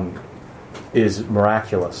is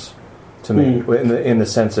miraculous to me, in the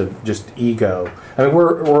sense of just ego. I mean,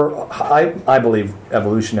 I believe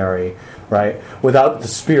evolutionary, right? Without the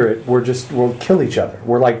spirit, we'll kill each other.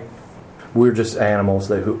 We're just animals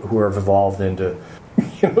who have evolved into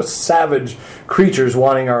savage creatures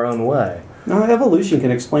wanting our own way. No, evolution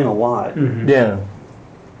can explain a lot. Mm-hmm. Yeah,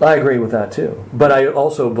 I agree with that too. But I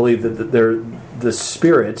also believe that the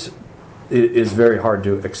spirit is very hard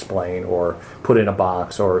to explain or put in a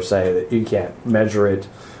box or say that you can't measure it.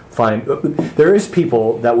 There is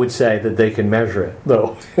people that would say that they can measure it,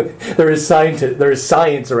 though. There is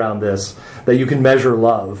science around this, that you can measure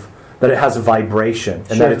love, that it has a vibration,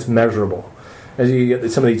 and that it's measurable. As you get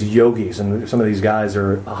some of these yogis and some of these guys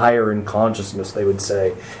are higher in consciousness, they would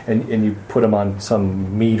say, and you put them on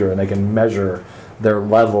some meter and they can measure their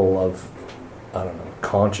level of, I don't know,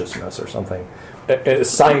 consciousness or something. A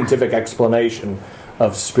scientific explanation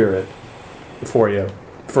of spirit for you,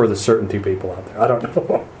 for the certainty people out there. I don't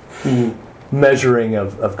know. Measuring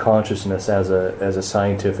of consciousness as a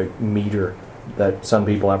scientific meter, that some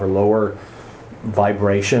people have a lower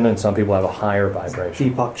vibration and some people have a higher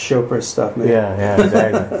vibration. Deepak Chopra stuff, maybe. Yeah,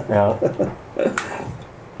 exactly. Yeah.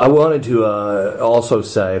 I wanted to also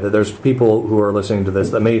say that there's people who are listening to this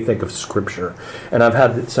that may think of Scripture, and I've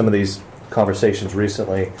had some of these conversations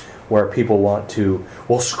recently where people want to,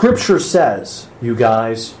 well, Scripture says, you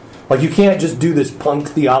guys, like you can't just do this punk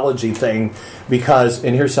theology thing because,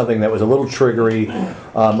 and here's something that was a little triggery,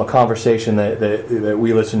 a conversation that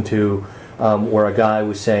we listened to where a guy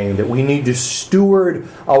was saying that we need to steward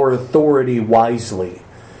our authority wisely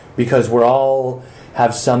because we're all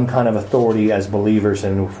have some kind of authority as believers,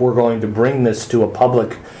 and if we're going to bring this to a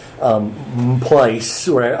public place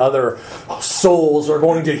where other souls are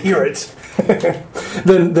going to hear it,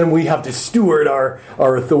 then we have to steward our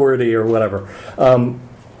authority or whatever.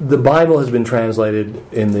 The Bible has been translated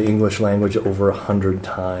in the English language over 100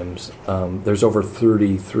 times. There's over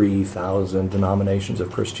 33,000 denominations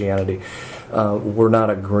of Christianity. We're not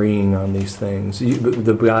agreeing on these things.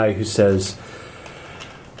 The guy who says,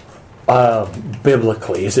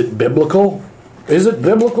 biblically, is it biblical? Is it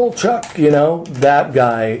biblical, Chuck? That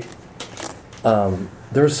guy...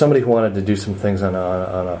 there was somebody who wanted to do some things on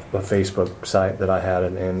a Facebook site that I had,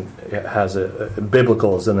 and it has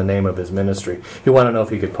biblical is in the name of his ministry. He wanted to know if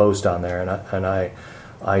he could post on there, and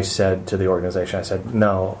I said to the organization, I said,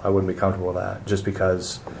 no, I wouldn't be comfortable with that, just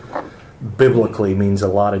because biblically means a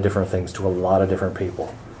lot of different things to a lot of different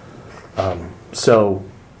people. So,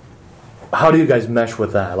 how do you guys mesh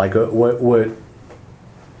with that? Like, what with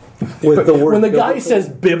the word when the guy says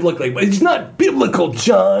biblically, but it's not biblical,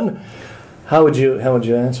 John. How would you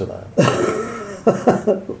answer that?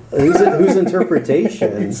 Whose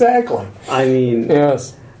interpretation? Exactly. I mean,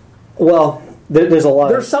 yes. Well, there's a lot.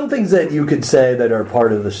 There's some things that you could say that are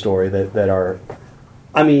part of the story that are.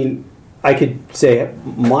 I mean, I could say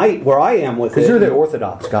where I am with it. Because you're the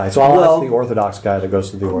Orthodox guy, so I'll ask the Orthodox guy that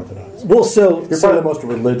goes to the Orthodox. Well, so you're probably the most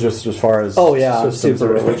religious as far as. Oh yeah, I'm super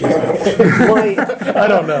religious. I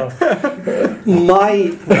don't know.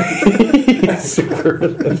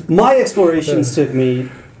 My explorations took me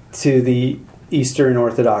to the Eastern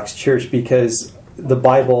Orthodox Church because the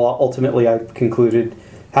Bible, ultimately, I concluded,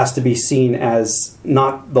 has to be seen as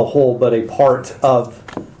not the whole, but a part of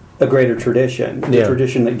a greater tradition, the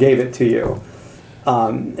tradition that gave it to you.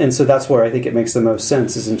 And so that's where I think it makes the most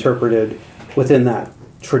sense, is interpreted within that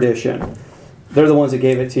tradition. They're the ones that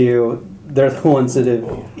gave it to you. They're the ones that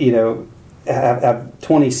have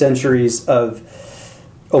 20 centuries of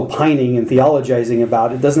opining and theologizing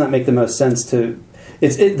about it. Doesn't that make the most sense to...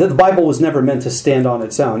 the Bible was never meant to stand on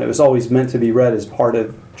its own. It was always meant to be read as part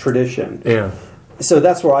of tradition. Yeah. So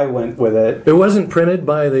that's where I went with it. It wasn't printed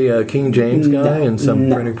by the King James guy in some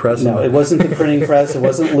printing press? No, it wasn't the printing press. It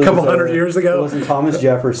wasn't Luther. A couple hundred years ago? It wasn't Thomas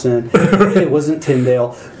Jefferson. It wasn't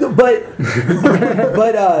Tyndale. But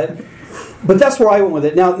that's where I went with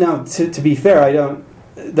it. Now, to be fair,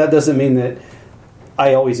 that doesn't mean that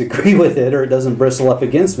I always agree with it or it doesn't bristle up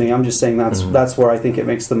against me. I'm just saying that's where I think it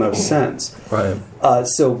makes the most sense. Right.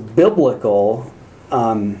 So biblical,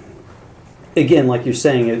 again, like you're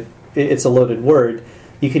saying, it's a loaded word.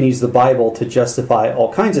 You can use the Bible to justify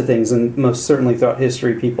all kinds of things, and most certainly throughout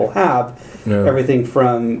history people have. Yeah. Everything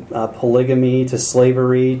from polygamy to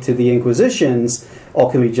slavery to the Inquisitions all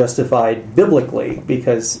can be justified biblically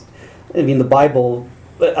because, I mean, the Bible...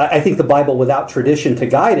 I think the Bible without tradition to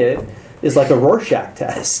guide it is like a Rorschach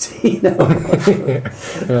test,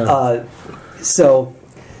 So,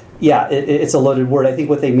 yeah, it's a loaded word. I think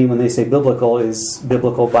what they mean when they say biblical is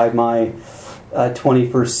biblical by my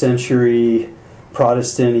 21st century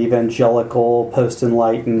Protestant, evangelical,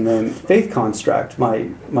 post-Enlightenment faith construct,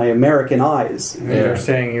 my American eyes. They're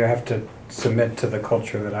saying you have to submit to the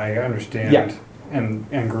culture that I understand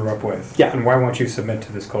and grew up with. Yeah. And why won't you submit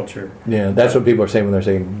to this culture? Yeah, that's what people are saying when they're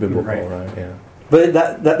saying biblical, right? Yeah. But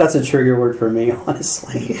that's a trigger word for me,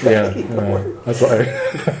 honestly. Yeah, that's why.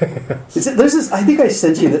 There's this. I think I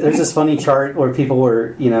sent you. There's this funny chart where people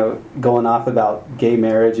were, going off about gay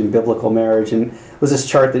marriage and biblical marriage, and it was this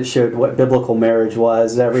chart that showed what biblical marriage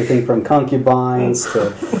was. Everything from concubines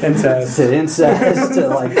to incest, to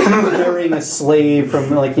like marrying a slave from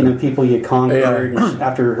people you conquered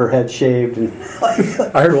after her head shaved. And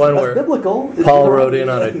I heard one where biblical. Paul wrote in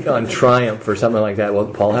on Triumph or something like that. Well,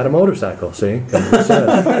 Paul had a motorcycle. See.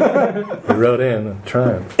 He wrote in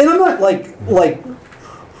Triumph. And I'm not I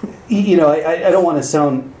don't want to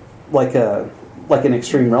sound like an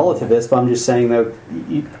extreme relativist, but I'm just saying that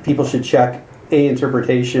people should check A,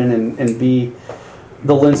 interpretation, and B,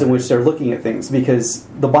 the lens in which they're looking at things, because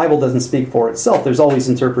the Bible doesn't speak for itself. There's always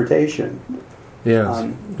interpretation.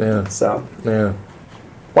 Yes. So. Yeah.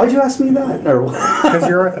 Why'd you ask me that? Because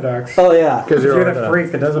you're Orthodox. Oh, yeah. Because you're a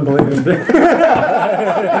freak that doesn't believe in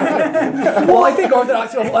Well, I think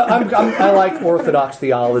Orthodox. I like Orthodox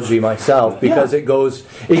theology myself because it goes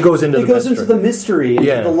into the mystery,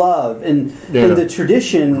 into the love, and the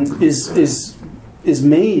tradition is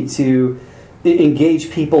made to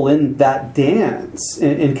engage people in that dance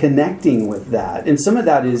and connecting with that, and some of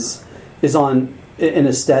that is on an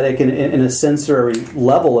aesthetic and a sensory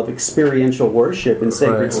level of experiential worship in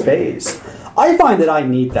sacred space. I find that I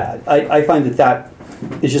need that. I find that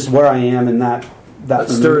is just where I am, and that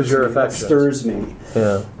stirs your affections. That stirs me.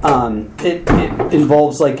 Yeah. It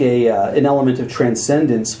involves like an element of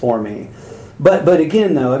transcendence for me. But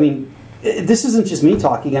again, though, I mean, this isn't just me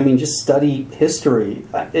talking. I mean, just study history.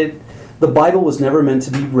 The Bible was never meant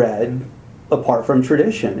to be read apart from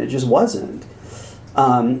tradition. It just wasn't.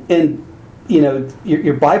 And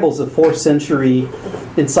your Bible's a 4th century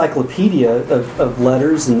encyclopedia of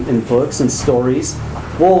letters and books and stories.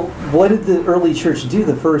 Well, what did the early church do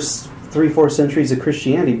the first 3-4 centuries of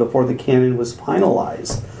Christianity before the canon was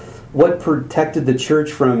finalized? What protected the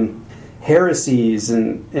church from heresies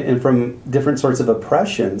and from different sorts of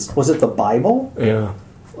oppressions? Was it the Bible? Yeah.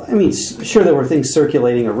 I mean, sure, there were things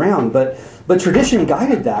circulating around, but tradition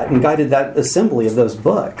guided that and guided that assembly of those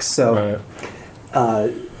books. So,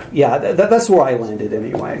 that's where I landed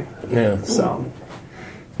anyway. Yeah. So,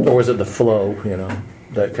 or was it the flow?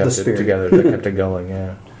 That kept it together, that kept it going.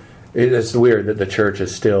 Yeah. It's weird that the church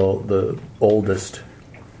is still the oldest.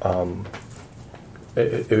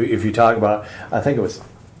 If you talk about, I think it was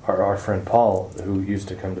our friend Paul who used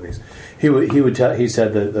to come to these. He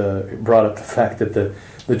said that brought up the fact that the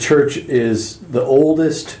church is the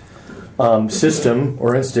oldest system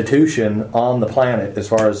or institution on the planet as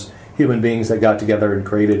far as human beings that got together and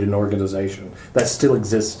created an organization that still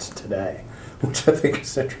exists today, which I think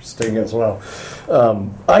is interesting as well.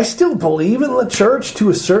 I still believe in the church to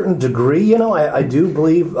a certain degree. I do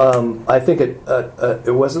believe. I think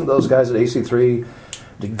it wasn't those guys at AC3.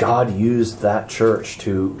 Did God use that church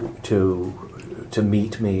to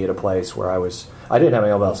meet me at a place where I didn't have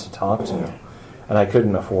anyone else to talk to, and I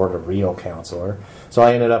couldn't afford a real counselor, so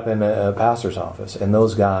I ended up in a pastor's office, and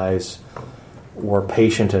those guys were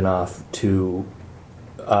patient enough to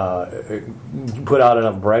put out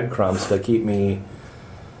enough breadcrumbs to keep me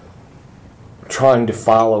trying to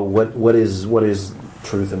follow what is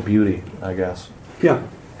truth and beauty, I guess. Yeah.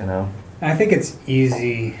 I think it's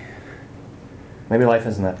easy. Maybe life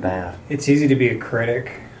isn't that bad. It's easy to be a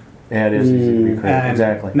critic. Yeah, it is easy to be a critic.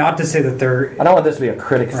 Exactly. Not to say that I don't want this to be a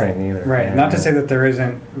critic thing either. Right. Yeah. Not to say that there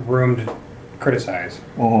isn't room to criticize.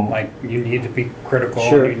 Mm-hmm. Like, you need to be critical.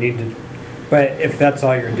 Sure. You need to. But if that's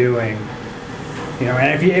all you're doing,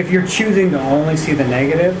 and if you're choosing to only see the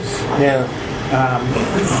negatives, yeah,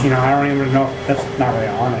 I don't even know if that's not really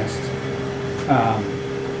honest.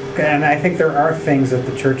 And I think there are things that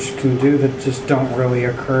the church can do that just don't really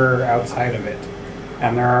occur outside of it,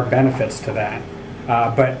 and there are benefits to that.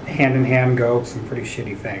 But hand in hand go some pretty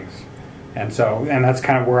shitty things, and that's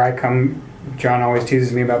kind of where I come. John always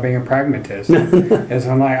teases me about being a pragmatist. Is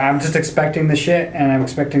I'm just expecting the shit, and I'm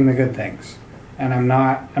expecting the good things. And I'm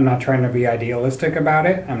not trying to be idealistic about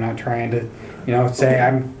it. I'm not trying to, say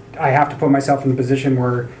I have to put myself in the position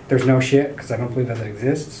where there's no shit, because I don't believe that it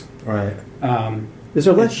exists. Right. Is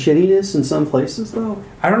there less shittiness in some places, though?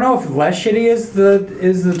 I don't know if less shitty is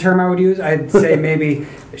the term I would use. I'd say maybe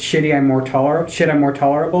shitty I'm more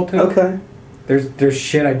tolerable to. Okay. There's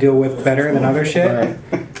shit I deal with better than other shit. Right.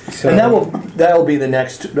 So, and that will be the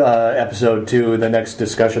next episode too. The next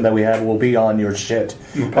discussion that we have will be on your shit.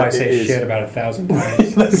 You'll probably say shit about 1,000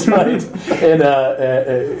 times. That's right. And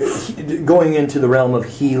going into the realm of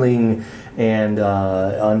healing and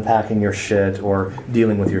unpacking your shit or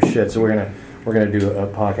dealing with your shit. So we're we're going to do a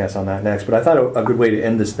podcast on that next. But I thought a good way to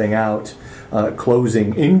end this thing out,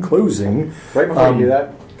 closing. Right before you do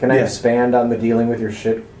that, can I expand on the dealing with your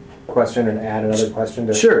shit question and add another question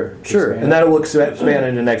to Sure. And that will expand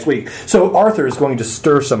into next week. So Arthur is going to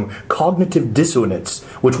stir some cognitive dissonance,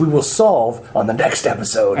 which we will solve on the next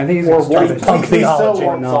episode. I think he's or going to punk theology.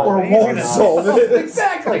 Or won't solve it.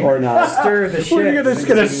 Exactly. Or not. stir the shit. We're just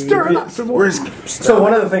going to stir it up some more. So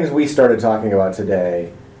one of the things we started talking about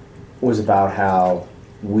today was about how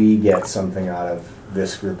we get something out of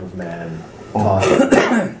this group of men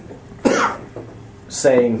talking,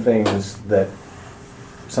 saying things that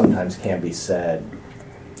sometimes can be said,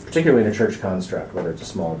 particularly in a church construct, whether it's a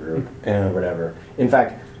small group or whatever. In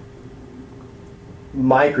fact,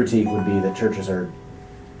 my critique would be that churches are,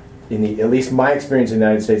 at least my experience in the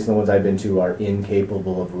United States and the ones I've been to, are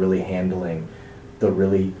incapable of really handling the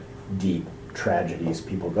really deep tragedies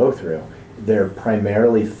people go through. They're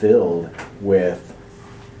primarily filled with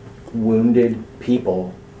wounded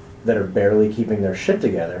people that are barely keeping their shit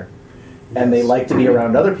together. And they like to be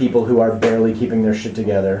around other people who are barely keeping their shit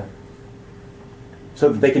together so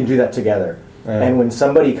that they can do that together. And when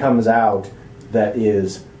somebody comes out that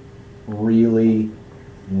is really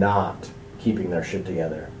not keeping their shit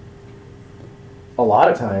together, a lot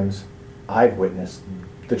of times I've witnessed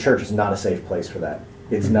the church is not a safe place for that.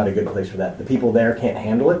 It's not a good place for that. The people there can't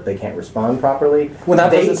handle it. They can't respond properly. When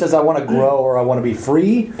that person says, I want to grow or I want to be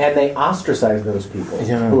free. And they ostracise those people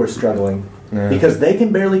who are struggling. Because they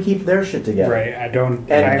can barely keep their shit together. Right,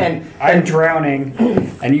 I'm drowning,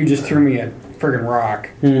 and you just threw me a friggin' rock.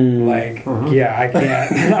 I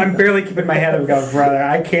can't. I'm barely keeping my head above water.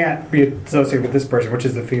 I can't be associated with this person, which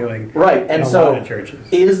is the feeling. Right, and in a so lot of churches.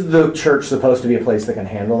 Is the church supposed to be a place that can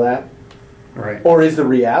handle that? Right. Or is the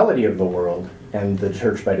reality of the world and the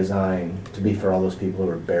church by design to be for all those people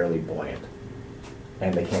who are barely buoyant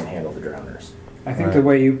and they can't handle the drowners? I think the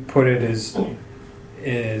way you put it is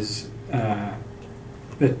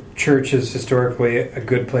the church is historically a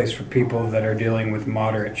good place for people that are dealing with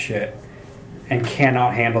moderate shit and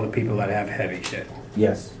cannot handle the people that have heavy shit.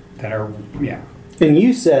 Yes. That are, And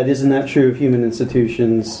you said, isn't that true of human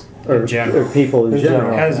institutions or people in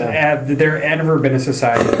general? Has there ever been a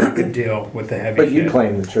society that could deal with the heavy shit? But you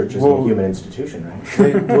claim the church is a human institution,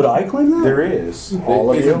 right? Would I claim that? There is.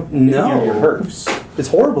 All of you? No. Your hurts. It's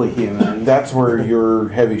horribly human. That's where your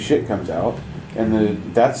heavy shit comes out.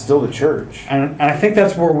 And that's still the church. And I think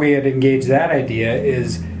that's where we had engaged that idea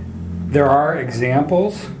is there are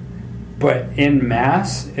examples, but in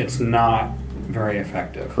mass, it's not very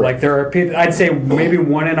effective. Right. Like there are people, I'd say maybe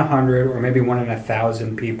 1 in 100 or maybe 1 in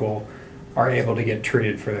 1,000 people are able to get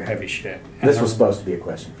treated for their heavy shit. And this was supposed to be a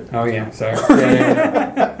question for them. Oh yeah, sorry.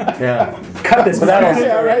 Yeah. Cut this down.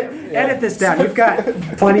 right? Edit this down. You've got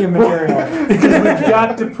plenty of material. Because we've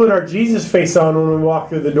got to put our Jesus face on when we walk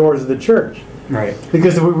through the doors of the church. Right.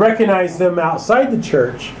 Because if we recognize them outside the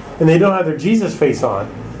church and they don't have their Jesus face on,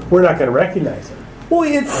 we're not going to recognize them. Well,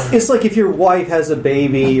 it's like if your wife has a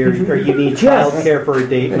baby or you need child care for a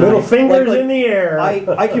date night. Little fingers in the air.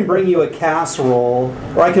 I can bring you a casserole,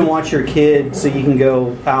 or I can watch your kid so you can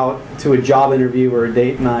go out to a job interview or a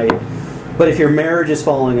date night. But if your marriage is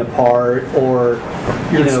falling apart, or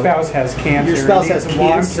your spouse has cancer, your spouse has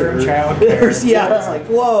cancer, child care. It's like,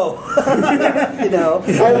 whoa,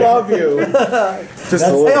 I love you.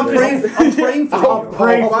 Hey, I'm praying for you. I'll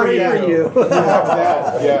pray for you.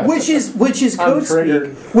 Yeah. Which is code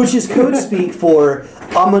speak. Which is code speak for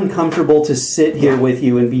I'm uncomfortable to sit here with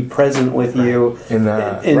you and be present with you.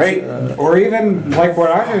 Or even like what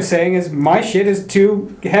I was saying is my shit is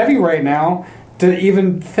too heavy right now to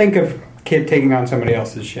even think of kid taking on somebody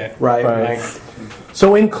else's shit. Right. Like,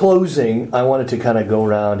 So in closing, I wanted to kind of go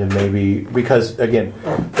around and maybe, because again,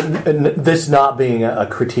 this not being a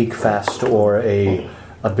critique fest or a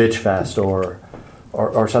bitch fest or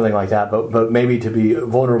something like that, but maybe to be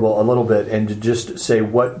vulnerable a little bit and to just say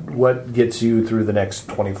what gets you through the next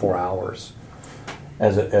 24 hours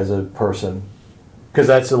as a person, because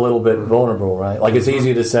that's a little bit vulnerable, right? Like it's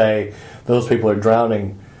easy to say those people are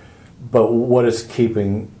drowning, but what is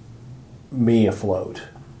keeping me afloat?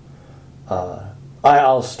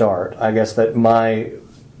 I'll start. I guess that my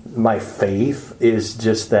faith is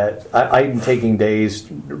just that I'm taking days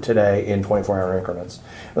today in 24-hour increments.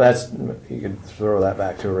 That's, you could throw that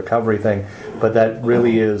back to a recovery thing, but that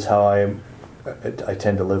really is how I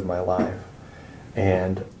tend to live my life.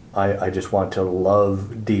 And I just want to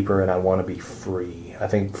love deeper, and I want to be free. I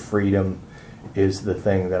think freedom is the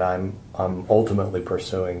thing that I'm ultimately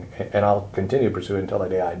pursuing, and I'll continue to pursue it until the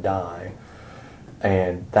day I die.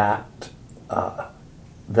 And that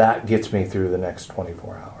gets me through the next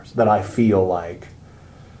 24 hours. That I feel like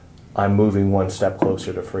I'm moving one step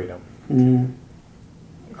closer to freedom.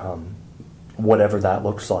 Whatever that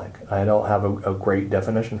looks like. I don't have a great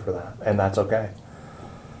definition for that, and that's okay.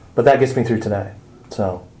 But that gets me through today.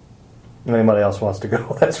 So, if anybody else wants to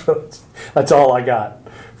go, that's all I got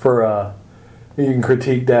for. You can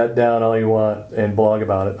critique that down all you want and blog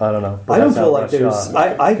about it. I don't know. I don't feel like there's.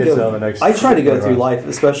 I try to go through life,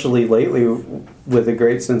 especially lately, with a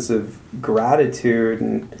great sense of gratitude,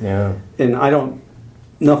 and I don't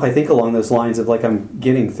know if I think along those lines of like I'm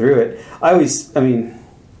getting through it.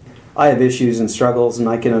 I have issues and struggles, and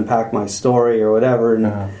I can unpack my story or whatever,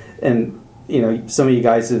 and some of you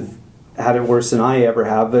guys have had it worse than I ever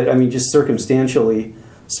have. But I mean, just circumstantially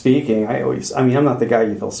speaking, I'm not the guy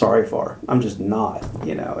you feel sorry for. I'm just not,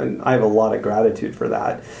 and I have a lot of gratitude for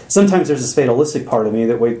that. Sometimes there's this fatalistic part of me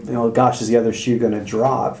that gosh, is the other shoe going to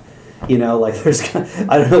drop? There's,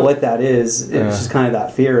 I don't know what that is. It's just kind of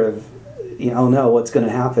that fear of, oh no, what's going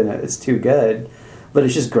to happen? It's too good. But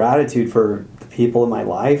it's just gratitude for the people in my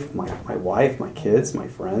life, my wife, my kids, my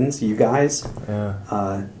friends, you guys.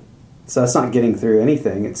 Yeah. So that's not getting through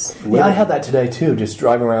anything. I had that today too. Just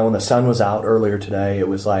driving around when the sun was out earlier today, it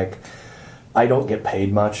was like I don't get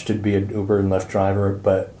paid much to be an Uber and Lyft driver,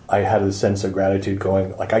 but I had a sense of gratitude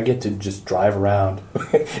going, like I get to just drive around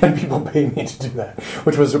and people pay me to do that,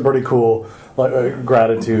 which was a pretty cool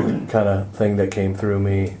gratitude kind of thing that came through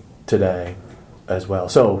me today as well.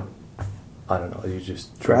 So I don't know. You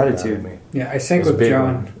just gratitude. Me. Yeah, I sync with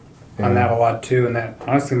John on that a lot too, and that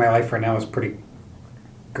honestly my life right now is pretty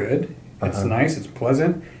good. It's nice, it's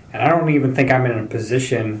pleasant, and I don't even think I'm in a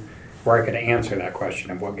position where I could answer that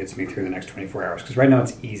question of what gets me through the next 24 hours, because right now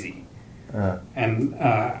it's easy. And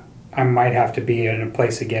I might have to be in a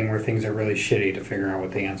place again where things are really shitty to figure out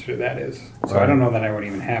what the answer to that is. So I don't know that I would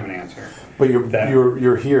even have an answer. But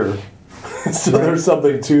you're here. So there's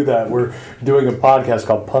something to that. We're doing a podcast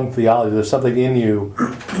called Punk Theology. There's something in you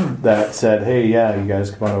that said, hey, yeah, you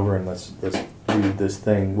guys come on over and let's do this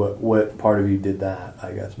thing. What part of you did that?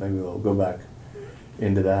 I guess maybe we'll go back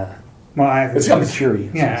into that. Well, it's got me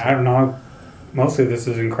curious. Yeah, I don't know. Mostly this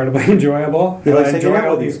is incredibly enjoyable. I enjoy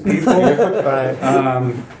all these people.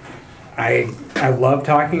 I love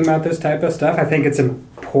talking about this type of stuff. I think it's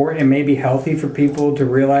important. It may be healthy for people to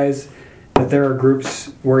realize that there are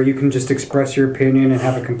groups where you can just express your opinion and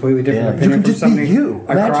have a completely different opinion from somebody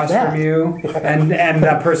across from you, and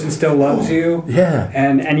that person still loves you. Yeah,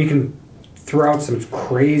 and you can throw out some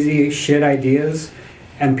crazy shit ideas,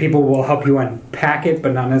 and people will help you unpack it,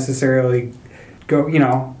 but not necessarily go.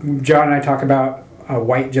 John and I talk about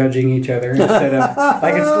white judging each other instead of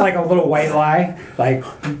it's like a little white lie. Like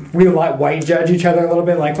we white judge each other a little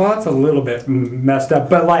bit. Like, well, that's a little bit messed up,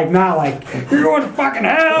 but not like you're going to fucking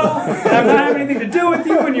hell. I'm not having anything to do with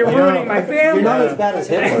you, and you're ruining my family. You're not as bad as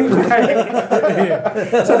Hitler.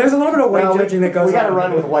 Right? So there's a little bit of white judging that goes. We got to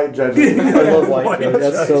run with white judging. I love white judging.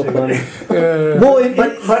 That's so funny.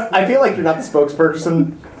 But I feel like you're not the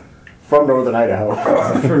spokesperson from Northern Idaho.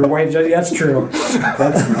 For white judging, that's true.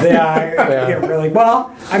 I get really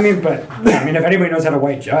well. If anybody knows how to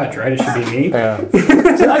white judge, right, it should be me. Yeah.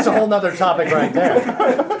 So that's a whole nother topic right there.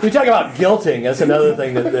 We talk about guilting. That's another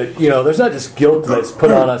thing that there's not just guilt that's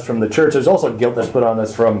put on us from the church. There's also guilt that's put on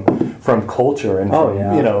us from culture and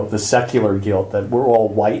from, the secular guilt that we're all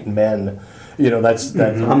white men. That's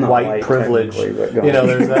white privilege.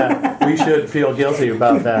 There's that. We should feel guilty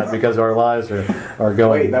about that because our lives are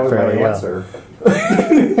going that was fairly my well. answer.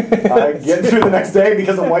 I get through the next day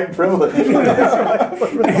because of white privilege.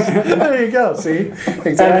 There you go. See,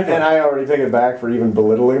 exactly. And I already take it back for even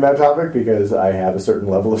belittling that topic because I have a certain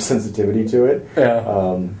level of sensitivity to it.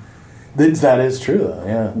 Yeah, that is true though.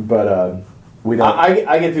 Yeah, but we don't.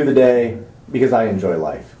 I get through the day because I enjoy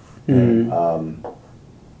life. Mm-hmm.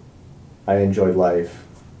 I enjoyed life,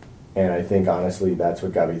 and I think honestly that's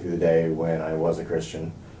what got me through the day when I was a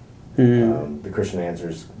Christian. Mm-hmm. The Christian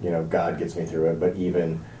answers, God gets me through it, but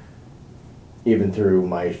even through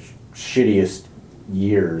my shittiest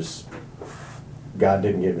years, God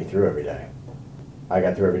didn't get me through every day. I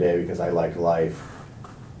got through every day because I liked life,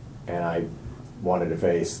 and I wanted to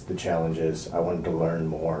face the challenges. I wanted to learn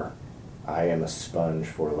more. I am a sponge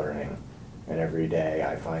for learning, and every day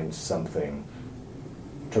I find something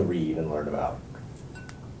to read and learn about.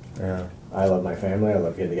 Yeah, I love my family. I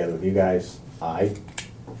love getting together with you guys. I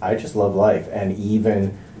just love life, and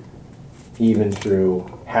even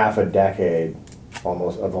through half a decade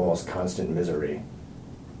almost constant misery,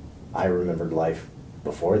 I remembered life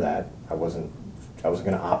before that. I wasn't going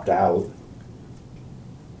to opt out.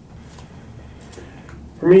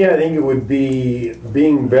 For me, I think it would be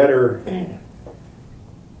being better.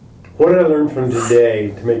 What did I learn from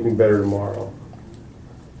today to make me better tomorrow?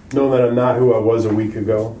 knowing that I'm not who I was a week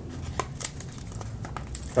ago.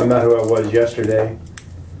 I'm not who I was yesterday.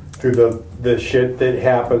 Through the shit that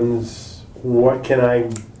happens, what can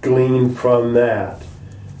I glean from that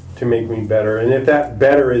to make me better? And if that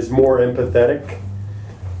better is more empathetic,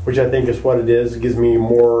 which I think is what it is, it gives me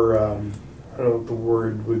more, I don't know what the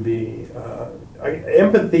word would be,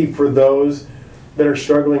 empathy for those that are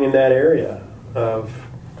struggling in that area of,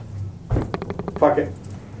 fuck it,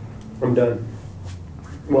 I'm done.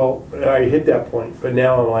 Well, I hit that point, but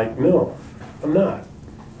now I'm like, no, I'm not.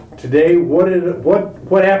 Today,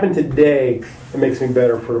 what happened today that makes me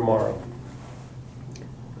better for tomorrow?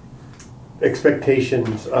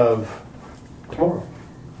 Expectations of tomorrow.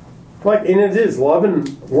 And it is loving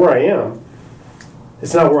where I am.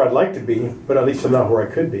 It's not where I'd like to be, but at least I'm not where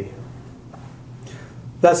I could be.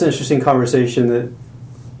 That's an interesting conversation that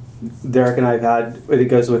Derek and I have had. It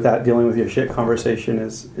goes with that dealing with your shit conversation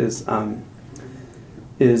is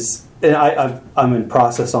and I'm in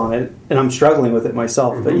process on it, and I'm struggling with it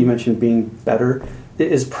myself. Mm-hmm. But you mentioned being better.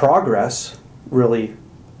 Is progress really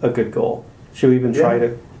a good goal? Should we even try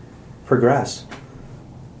to progress?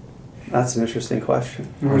 That's an interesting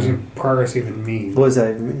question. What does progress even mean? What does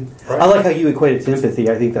that even mean? I like how you equate it to empathy.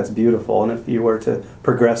 I think that's beautiful. And if you were to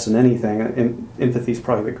progress in anything, empathy is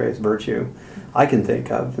probably the greatest virtue I can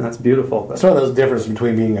think of, and that's beautiful. It's one of those differences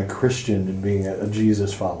between being a Christian and being a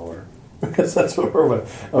Jesus follower. Because that's sort of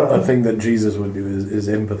a thing that Jesus would do is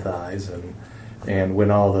empathize, and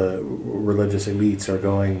when all the religious elites are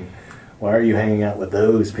going, why are you hanging out with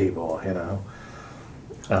those people? You know,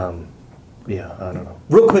 yeah, I don't know.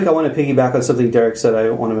 Real quick, I want to piggyback on something Derek said. I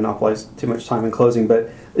don't want to monopolize too much time in closing,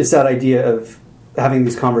 but it's that idea of having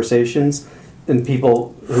these conversations and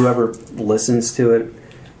people, whoever listens to it.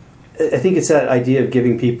 I think it's that idea of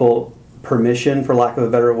giving people permission, for lack of a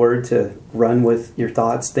better word, to run with your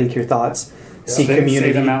thoughts, think your thoughts, seek community,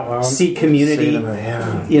 say them out loud. Seek community.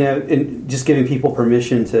 You know, and just giving people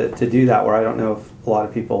permission to do that, where I don't know if a lot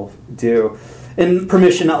of people do. And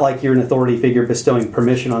permission, not like you're an authority figure bestowing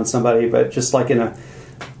permission on somebody, but just like in a,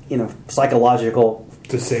 psychological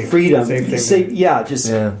freedom.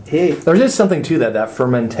 Hey. There is something to that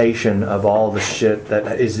fermentation of all the shit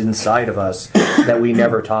that is inside of us that we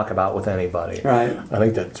never talk about with anybody. Right. I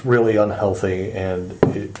think that's really unhealthy, and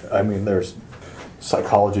there's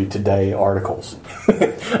Psychology Today articles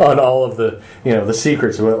on all of the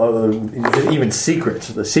secrets, even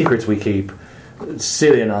the secrets we keep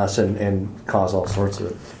sit in us and cause all sorts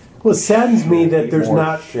of. Well, it saddens me that there's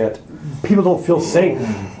not shit. People don't feel safe.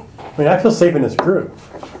 I mean, I feel safe in this group.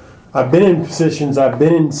 I've been in positions, I've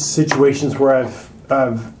been in situations where I've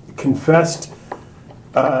confessed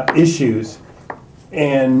issues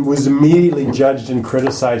and was immediately judged and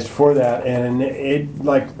criticized for that, and it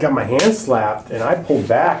got my hand slapped, and I pulled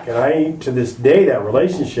back, and to this day that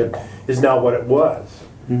relationship is not what it was.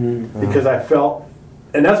 Mm-hmm. Because I felt,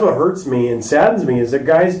 and that's what hurts me and saddens me, is that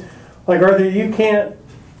guys like Arthur,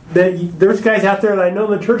 there's guys out there that I know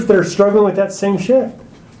in the church that are struggling with that same shit,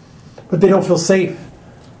 but they don't feel safe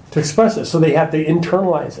to express it, so they have to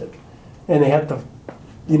internalize it, and they have to,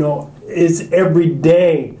 it's every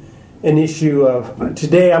day an issue of,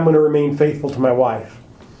 today I'm going to remain faithful to my wife.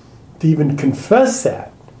 To even confess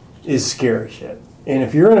that is scary shit. And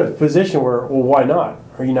if you're in a position where, well, why not?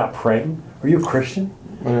 Are you not praying? Are you a Christian?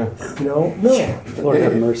 Yeah. No. Lord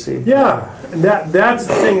have mercy. Yeah, and that's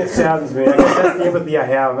the thing that saddens me. I guess that's the empathy I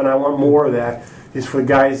have, and I want more of that, is for the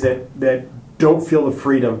guys that don't feel the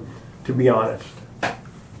freedom to be honest.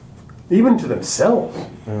 Even to themselves.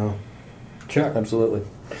 Yeah. Chuck. Absolutely.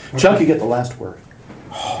 Chuck, you get the last word.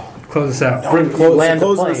 Close us out.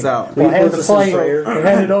 Close us out. We'll hand the plane.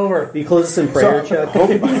 Hand it over. Will you close us in prayer, Chuck?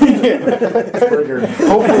 Hopefully,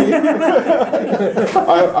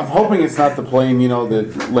 I'm hoping it's not the plane,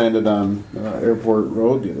 that landed on Airport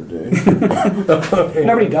Road the other day.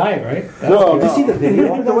 Nobody died, right? No, Did you see the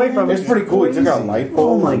video? It's pretty cool. He took out a light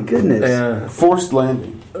pole. Oh my goodness! Yeah. Forced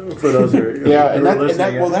landing. For those who are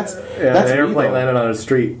that's the airplane landed on a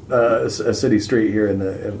street, a city street here in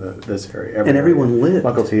this area, and everyone lived.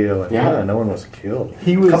 Mukilteo, and no one was killed.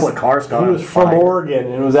 A couple of cars got. He was from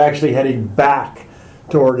Oregon and was actually heading back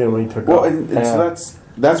to Oregon when he took off. So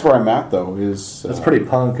that's where I'm at though. That's pretty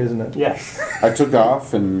punk, isn't it? Yes. I took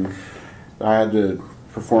off and I had to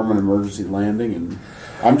perform an emergency landing, and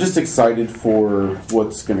I'm just excited for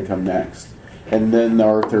what's going to come next. And then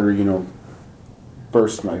Arthur,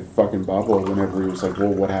 burst my fucking bubble whenever he was like,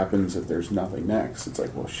 well, what happens if there's nothing next? It's like,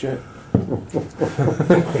 well, shit.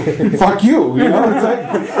 Fuck you, you know? It's like,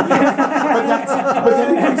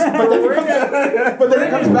 but then it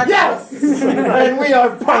comes back. Yes! And we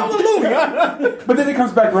are hallelujah! But then it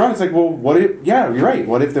comes back around. It's like, well, what if? Yeah, you're right.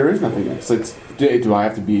 What if there is nothing else? It's do I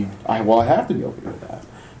have to be? I have to be open to that.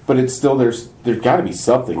 But it's still there's got to be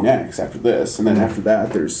something next after this, and then after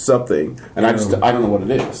that there's something, and I don't know what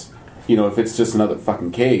it is. You know, if it's just another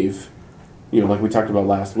fucking cave, you know, like we talked about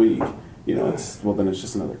last week. You know, then it's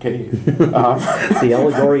just another cave. The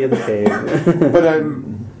allegory of the cave. But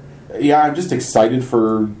I'm just excited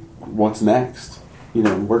for what's next. You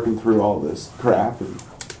know, working through all this crap. And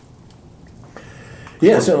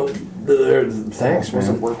yeah. So thanks, it man.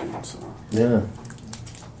 wasn't working. So. Yeah.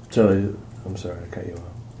 So I'm sorry I cut you off.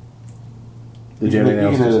 Did you have anything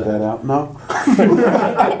else can to edit say? that out. No.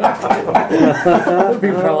 It'd be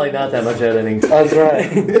probably not that much editing. That's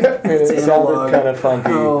right. It sounded kind of funky.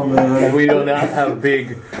 Oh, man. And we do not have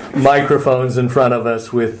big microphones in front of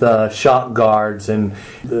us with shock guards and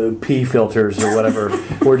pee filters or whatever.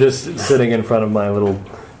 We're just sitting in front of my little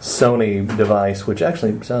Sony device, which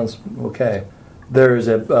actually sounds okay. There's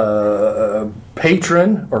a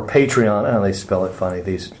patron or Patreon. I know they spell it funny,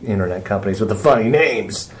 these internet companies with the funny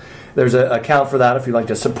names. There's an account for that if you'd like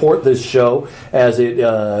to support this show, as it,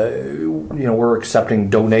 we're accepting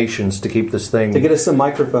donations to keep this thing. To get us some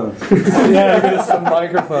microphones. Yeah, to get us some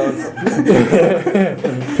microphones.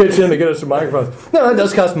 Pitch in to get us some microphones. No, it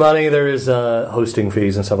does cost money. There is hosting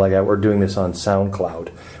fees and stuff like that. We're doing this on SoundCloud,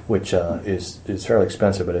 which is fairly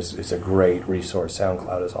expensive, but it's a great resource.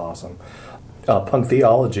 SoundCloud is awesome.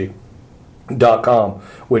 punktheology.com,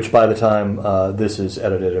 which by the time this is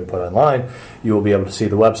edited and put online, you will be able to see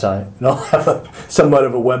the website. And I'll have somewhat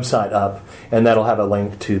of a website up, and that'll have a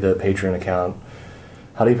link to the Patreon account.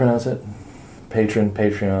 How do you pronounce it? Patreon?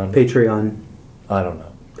 Patreon. I don't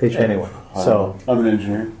know. Patreon. Anyway, so I'm an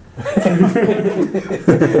engineer.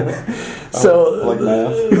 so Like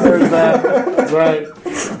math. there's that. That's right.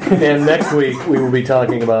 And next week we will be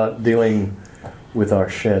talking about dealing with our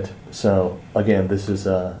shit. So again, this is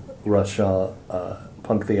Russ Shaw,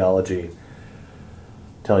 Punk Theology.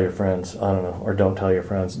 Tell your friends. I don't know, or don't tell your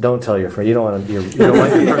friends. Don't tell your friends. You don't want your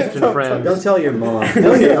Christian friends. Don't tell your mom.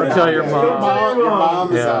 Don't tell your mom. Your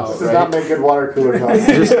mom's Yeah. house. This does right? not make good water cooler talk.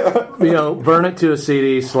 Just burn it to a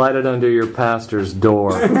CD, slide it under your pastor's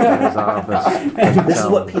door in his office. This is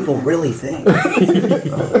what people really think.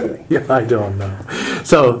 Yeah, I don't know.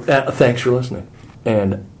 So thanks for listening,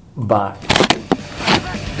 and bye.